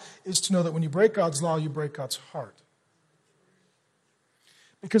law is to know that when you break God's law, you break God's heart.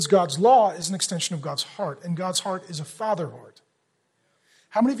 Because God's law is an extension of God's heart, and God's heart is a father heart.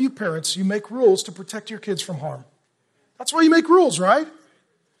 How many of you parents, you make rules to protect your kids from harm? That's why you make rules, right?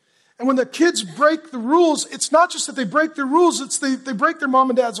 And when the kids break the rules, it's not just that they break their rules, it's they break their mom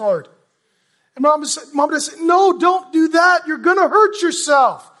and dad's heart. And mom and dad say, no, don't do that. You're going to hurt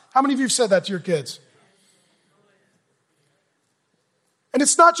yourself. How many of you have said that to your kids? And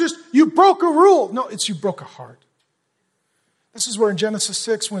it's not just you broke a rule. No, it's you broke a heart. This is where in Genesis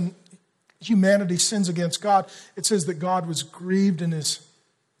 6, when humanity sins against God, it says that God was grieved in his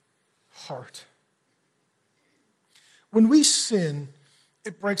heart. When we sin,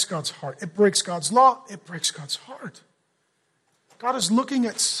 it breaks God's heart. It breaks God's law. It breaks God's heart. God is looking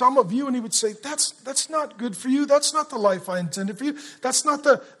at some of you and he would say, that's not good for you. That's not the life I intended for you. That's not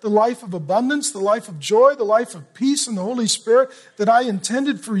the life of abundance, the life of joy, the life of peace and the Holy Spirit that I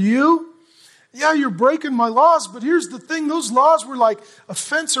intended for you. Yeah, you're breaking my laws, but here's the thing. Those laws were like a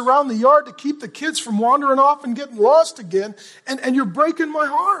fence around the yard to keep the kids from wandering off and getting lost again. And you're breaking my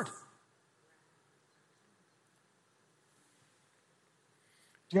heart.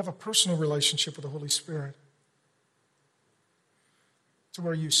 Do you have a personal relationship with the Holy Spirit? To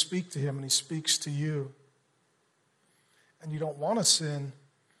where you speak to him and he speaks to you. And you don't want to sin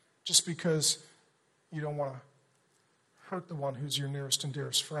just because you don't want to hurt the one who's your nearest and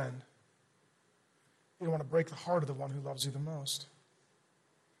dearest friend. You don't want to break the heart of the one who loves you the most.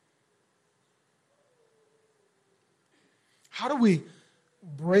 How do we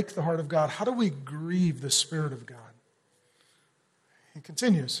break the heart of God? How do we grieve the Spirit of God? He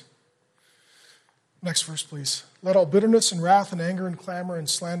continues. Next verse, please. Let all bitterness and wrath and anger and clamor and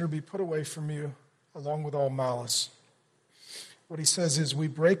slander be put away from you, along with all malice. What he says is we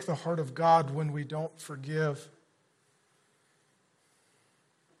break the heart of God when we don't forgive.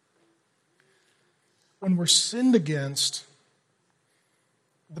 When we're sinned against,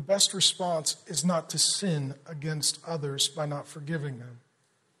 the best response is not to sin against others by not forgiving them.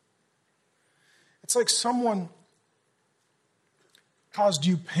 It's like someone caused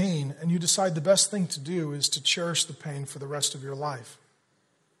you pain, and you decide the best thing to do is to cherish the pain for the rest of your life.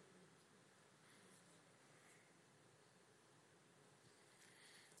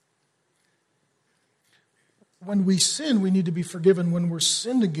 When we sin, we need to be forgiven. When we're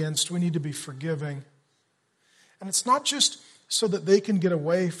sinned against, we need to be forgiving. And it's not just so that they can get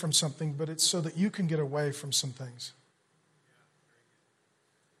away from something, but it's so that you can get away from some things.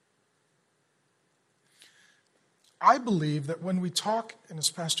 I believe that when we talk, and as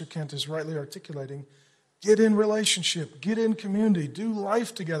Pastor Kent is rightly articulating, get in relationship, get in community, do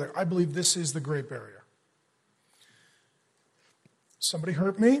life together, I believe this is the great barrier. Somebody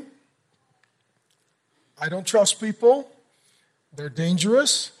hurt me. I don't trust people. They're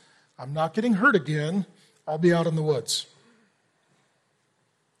dangerous. I'm not getting hurt again. I'll be out in the woods.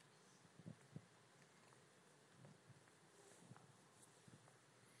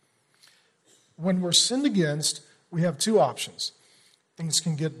 When we're sinned against, we have two options. Things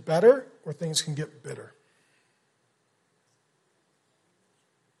can get better or things can get bitter.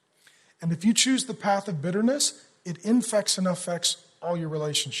 And if you choose the path of bitterness, it infects and affects all your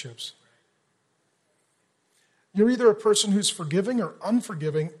relationships. You're either a person who's forgiving or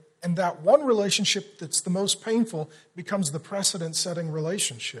unforgiving, and that one relationship that's the most painful becomes the precedent-setting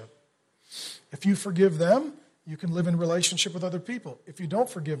relationship. If you forgive them, you can live in relationship with other people. If you don't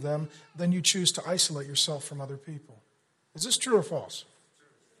forgive them, then you choose to isolate yourself from other people. Is this true or false?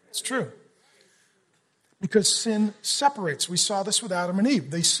 It's true. Because sin separates. We saw this with Adam and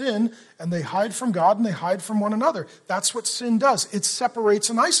Eve. They sin and they hide from God and they hide from one another. That's what sin does. It separates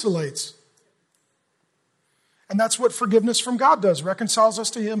and isolates. And that's what forgiveness from God does. Reconciles us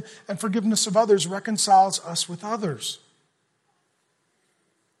to Him, and forgiveness of others reconciles us with others.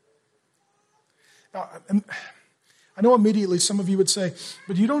 Now, I know immediately some of you would say,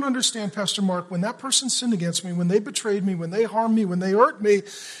 but you don't understand, Pastor Mark, when that person sinned against me, when they betrayed me, when they harmed me, when they hurt me,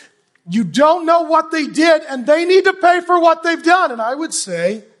 you don't know what they did, and they need to pay for what they've done. And I would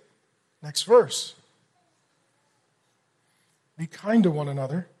say, next verse, be kind to one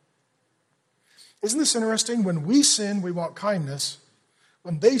another. Isn't this interesting? When we sin, we want kindness.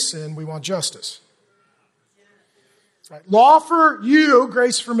 When they sin, we want justice. Right? Law for you,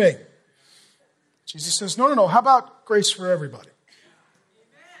 grace for me. Jesus says, no. How about grace for everybody?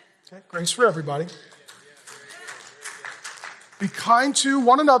 Okay, grace for everybody. Be kind to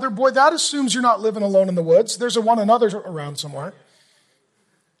one another. Boy, that assumes you're not living alone in the woods. There's a one another around somewhere.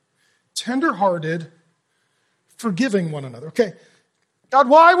 Tender-hearted, forgiving one another. Okay, God,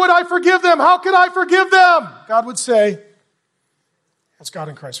 why would I forgive them? How could I forgive them? God would say, as God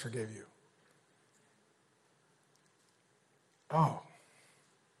in Christ forgave you. Oh.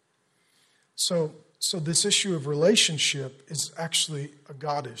 So this issue of relationship is actually a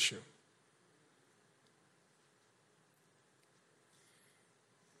God issue.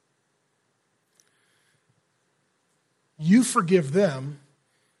 You forgive them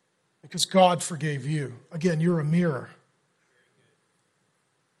because God forgave you. Again, you're a mirror.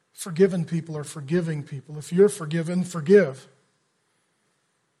 Forgiven people are forgiving people. If you're forgiven, forgive.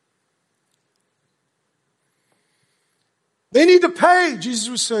 They need to pay.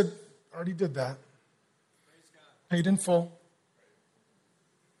 Jesus said, already did that. Paid in full.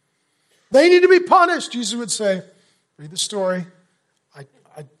 They need to be punished. Jesus would say, read the story.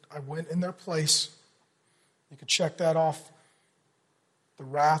 I went in their place. You could check that off. The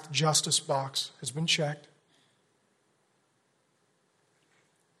wrath justice box has been checked.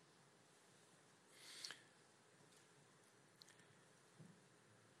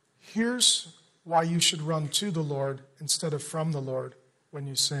 Here's why you should run to the Lord instead of from the Lord when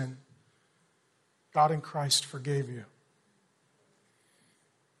you sin. God in Christ forgave you.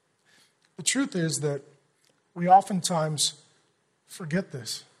 The truth is that we oftentimes forget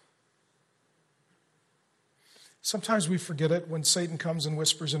this. Sometimes we forget it when Satan comes and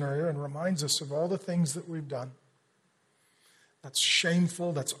whispers in our ear and reminds us of all the things that we've done. That's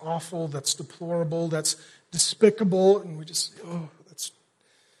shameful, that's awful, that's deplorable, that's despicable, and we just,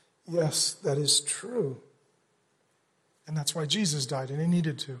 yes, that is true. And that's why Jesus died, and He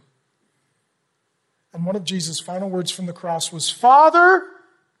needed to. And one of Jesus' final words from the cross was, Father,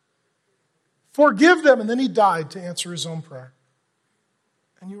 forgive them. And then He died to answer His own prayer.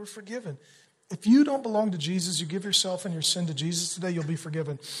 And you were forgiven. If you don't belong to Jesus, you give yourself and your sin to Jesus today, you'll be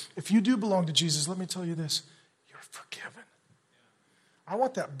forgiven. If you do belong to Jesus, let me tell you this, you're forgiven. I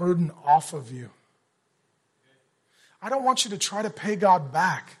want that burden off of you. I don't want you to try to pay God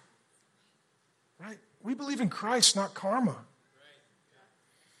back. Right? We believe in Christ, not karma.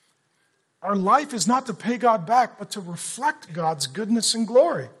 Our life is not to pay God back, but to reflect God's goodness and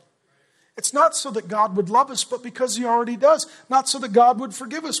glory. It's not so that God would love us, but because he already does. Not so that God would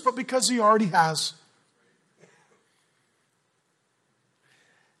forgive us, but because he already has.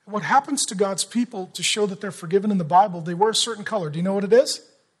 What happens to God's people to show that they're forgiven in the Bible, they wear a certain color. Do you know what it is?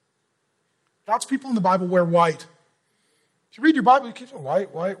 God's people in the Bible wear white. If you read your Bible, you keep saying white.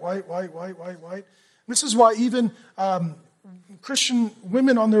 And this is why even Christian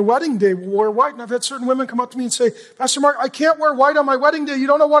women on their wedding day will wear white. And I've had certain women come up to me and say, Pastor Mark, I can't wear white on my wedding day. You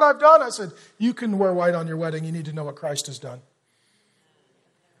don't know what I've done. I said, you can wear white on your wedding. You need to know what Christ has done.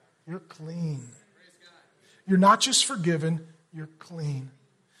 You're clean. You're not just forgiven, you're clean.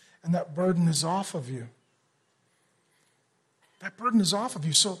 And that burden is off of you. That burden is off of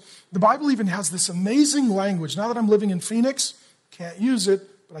you. So the Bible even has this amazing language. Now that I'm living in Phoenix, can't use it,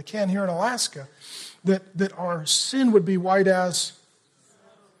 but I can here in Alaska, that our sin would be white as,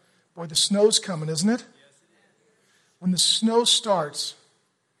 boy, the snow's coming, isn't it? When the snow starts,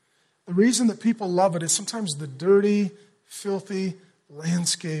 the reason that people love it is sometimes the dirty, filthy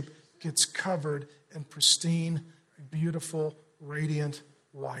landscape gets covered in pristine, beautiful, radiant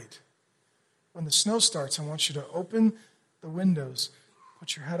white. When the snow starts, I want you to open the windows,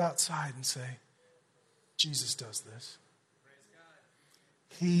 put your head outside and say, Jesus does this.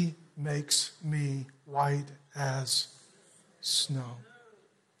 He makes me white as snow.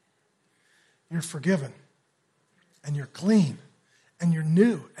 You're forgiven, and you're clean, and you're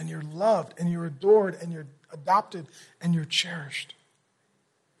new, and you're loved, and you're adored, and you're adopted, and you're cherished.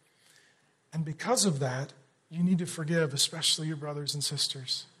 And because of that, you need to forgive, especially your brothers and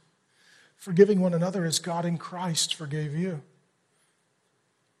sisters. Forgiving one another as God in Christ forgave you.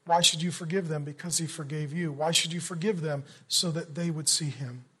 Why should you forgive them? Because he forgave you. Why should you forgive them? So that they would see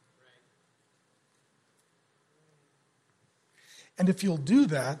him. And if you'll do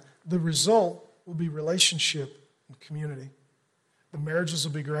that, the result will be relationship and community. The marriages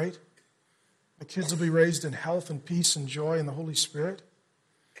will be great. The kids will be raised in health and peace and joy in the Holy Spirit.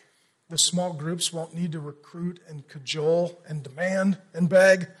 The small groups won't need to recruit and cajole and demand and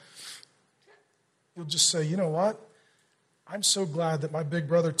beg. You'll just say, you know what? I'm so glad that my big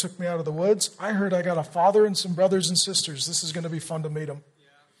brother took me out of the woods. I heard I got a father and some brothers and sisters. This is going to be fun to meet them.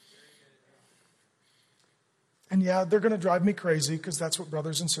 And yeah, they're going to drive me crazy because that's what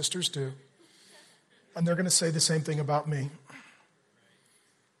brothers and sisters do. And they're going to say the same thing about me.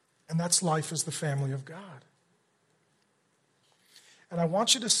 And that's life as the family of God. And I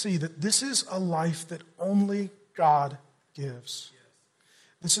want you to see that this is a life that only God gives.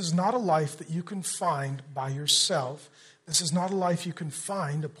 This is not a life that you can find by yourself. This is not a life you can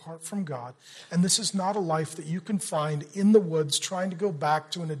find apart from God. And this is not a life that you can find in the woods trying to go back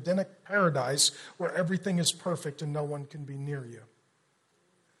to an Edenic paradise where everything is perfect and no one can be near you.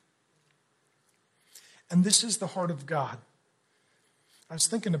 And this is the heart of God. I was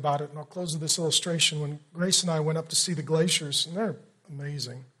thinking about it, and I'll close with this illustration. When Grace and I went up to see the glaciers, and they're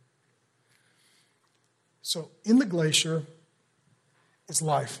amazing. So in the glacier is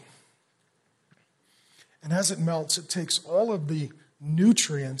life. And as it melts, it takes all of the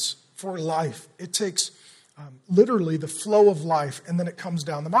nutrients for life. It takes literally the flow of life, and then it comes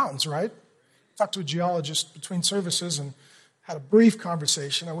down the mountains, right? I talked to a geologist between services and had a brief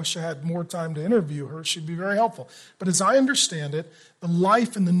conversation. I wish I had more time to interview her. She'd be very helpful. But as I understand it, the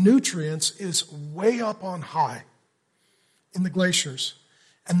life and the nutrients is way up on high in the glaciers.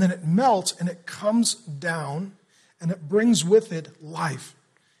 And then it melts and it comes down and it brings with it life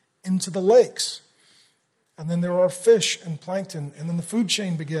into the lakes. And then there are fish and plankton, and then the food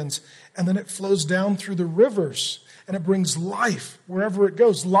chain begins. And then it flows down through the rivers, and it brings life wherever it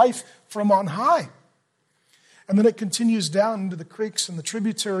goes, life from on high. And then it continues down into the creeks and the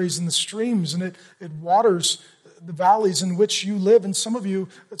tributaries and the streams, and it waters the valleys in which you live. And some of you,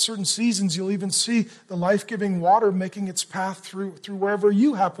 at certain seasons, you'll even see the life-giving water making its path through wherever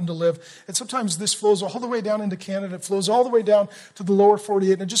you happen to live. And sometimes this flows all the way down into Canada. It flows all the way down to the lower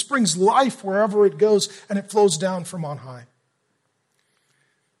 48. And it just brings life wherever it goes, and it flows down from on high.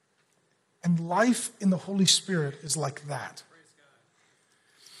 And life in the Holy Spirit is like that.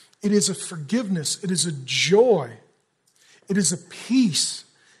 It is a forgiveness. It is a joy. It is a peace.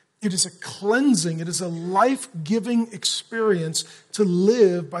 It is a cleansing. It is a life-giving experience to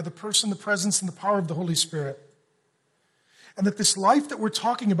live by the person, the presence, and the power of the Holy Spirit. And that this life that we're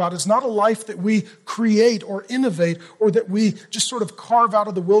talking about is not a life that we create or innovate or that we just sort of carve out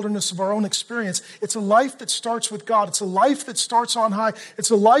of the wilderness of our own experience. It's a life that starts with God. It's a life that starts on high.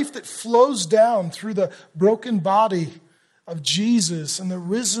 It's a life that flows down through the broken body of Jesus and the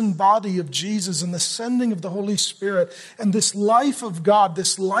risen body of Jesus and the sending of the Holy Spirit. And this life of God,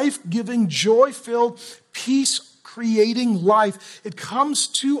 this life-giving, joy-filled, peace creating life. It comes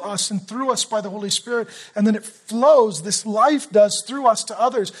to us and through us by the Holy Spirit, and then it flows, this life does, through us to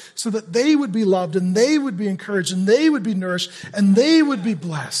others so that they would be loved and they would be encouraged and they would be nourished and they would be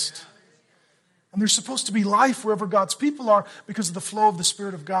blessed. And there's supposed to be life wherever God's people are because of the flow of the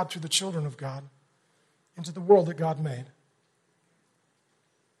Spirit of God through the children of God into the world that God made.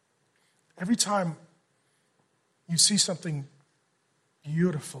 Every time you see something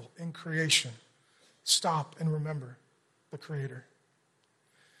beautiful in creation, stop and remember the Creator.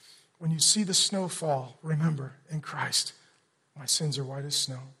 When you see the snow fall, remember, in Christ, my sins are white as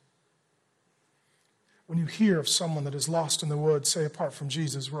snow. When you hear of someone that is lost in the woods, say, apart from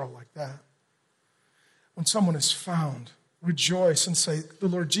Jesus, we're all like that. When someone is found, rejoice and say, the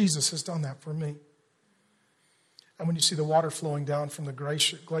Lord Jesus has done that for me. And when you see the water flowing down from the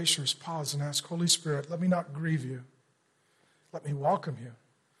glaciers, pause and ask, Holy Spirit, let me not grieve you. Let me welcome you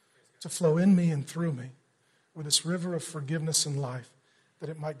to flow in me and through me with this river of forgiveness and life, that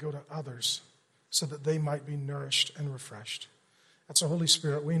it might go to others so that they might be nourished and refreshed. And so, Holy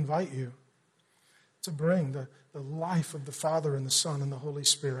Spirit, we invite you to bring the life of the Father and the Son and the Holy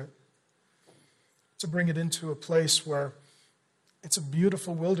Spirit, to bring it into a place where it's a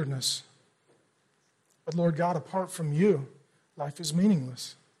beautiful wilderness. But Lord God, apart from you, life is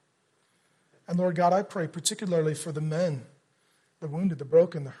meaningless. And Lord God, I pray particularly for the men, the wounded, the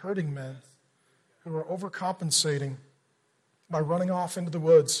broken, the hurting men who are overcompensating by running off into the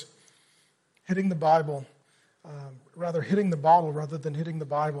woods, hitting the Bible, hitting the bottle rather than hitting the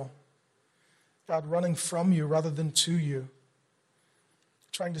Bible. God, running from you rather than to you.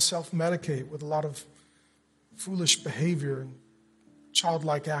 Trying to self-medicate with a lot of foolish behavior and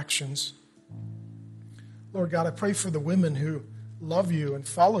childlike actions. Lord God, I pray for the women who love you and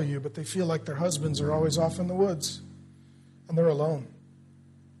follow you, but they feel like their husbands are always off in the woods and they're alone.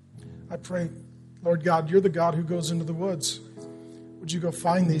 I pray, Lord God, you're the God who goes into the woods. Would you go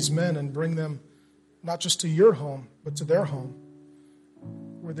find these men and bring them not just to your home, but to their home,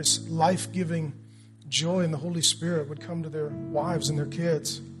 where this life-giving joy in the Holy Spirit would come to their wives and their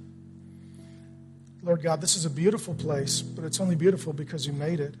kids. Lord God, this is a beautiful place, but it's only beautiful because you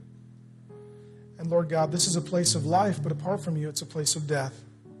made it. And Lord God, this is a place of life, but apart from you, it's a place of death.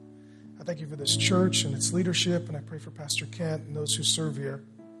 I thank you for this church and its leadership, and I pray for Pastor Kent and those who serve here.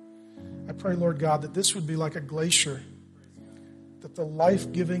 I pray, Lord God, that this would be like a glacier, that the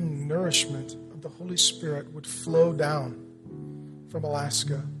life-giving nourishment of the Holy Spirit would flow down from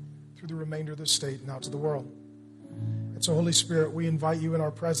Alaska through the remainder of the state and out to the world. And so, Holy Spirit, we invite you in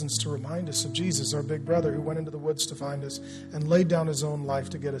our presence to remind us of Jesus, our big brother, who went into the woods to find us and laid down his own life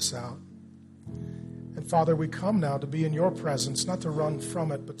to get us out. And Father, we come now to be in your presence, not to run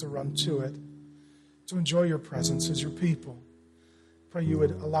from it, but to run to it, to enjoy your presence as your people. Pray you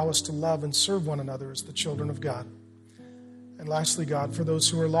would allow us to love and serve one another as the children of God. And lastly, God, for those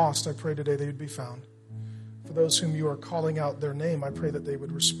who are lost, I pray today they would be found. For those whom you are calling out their name, I pray that they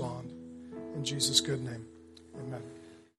would respond. In Jesus' good name.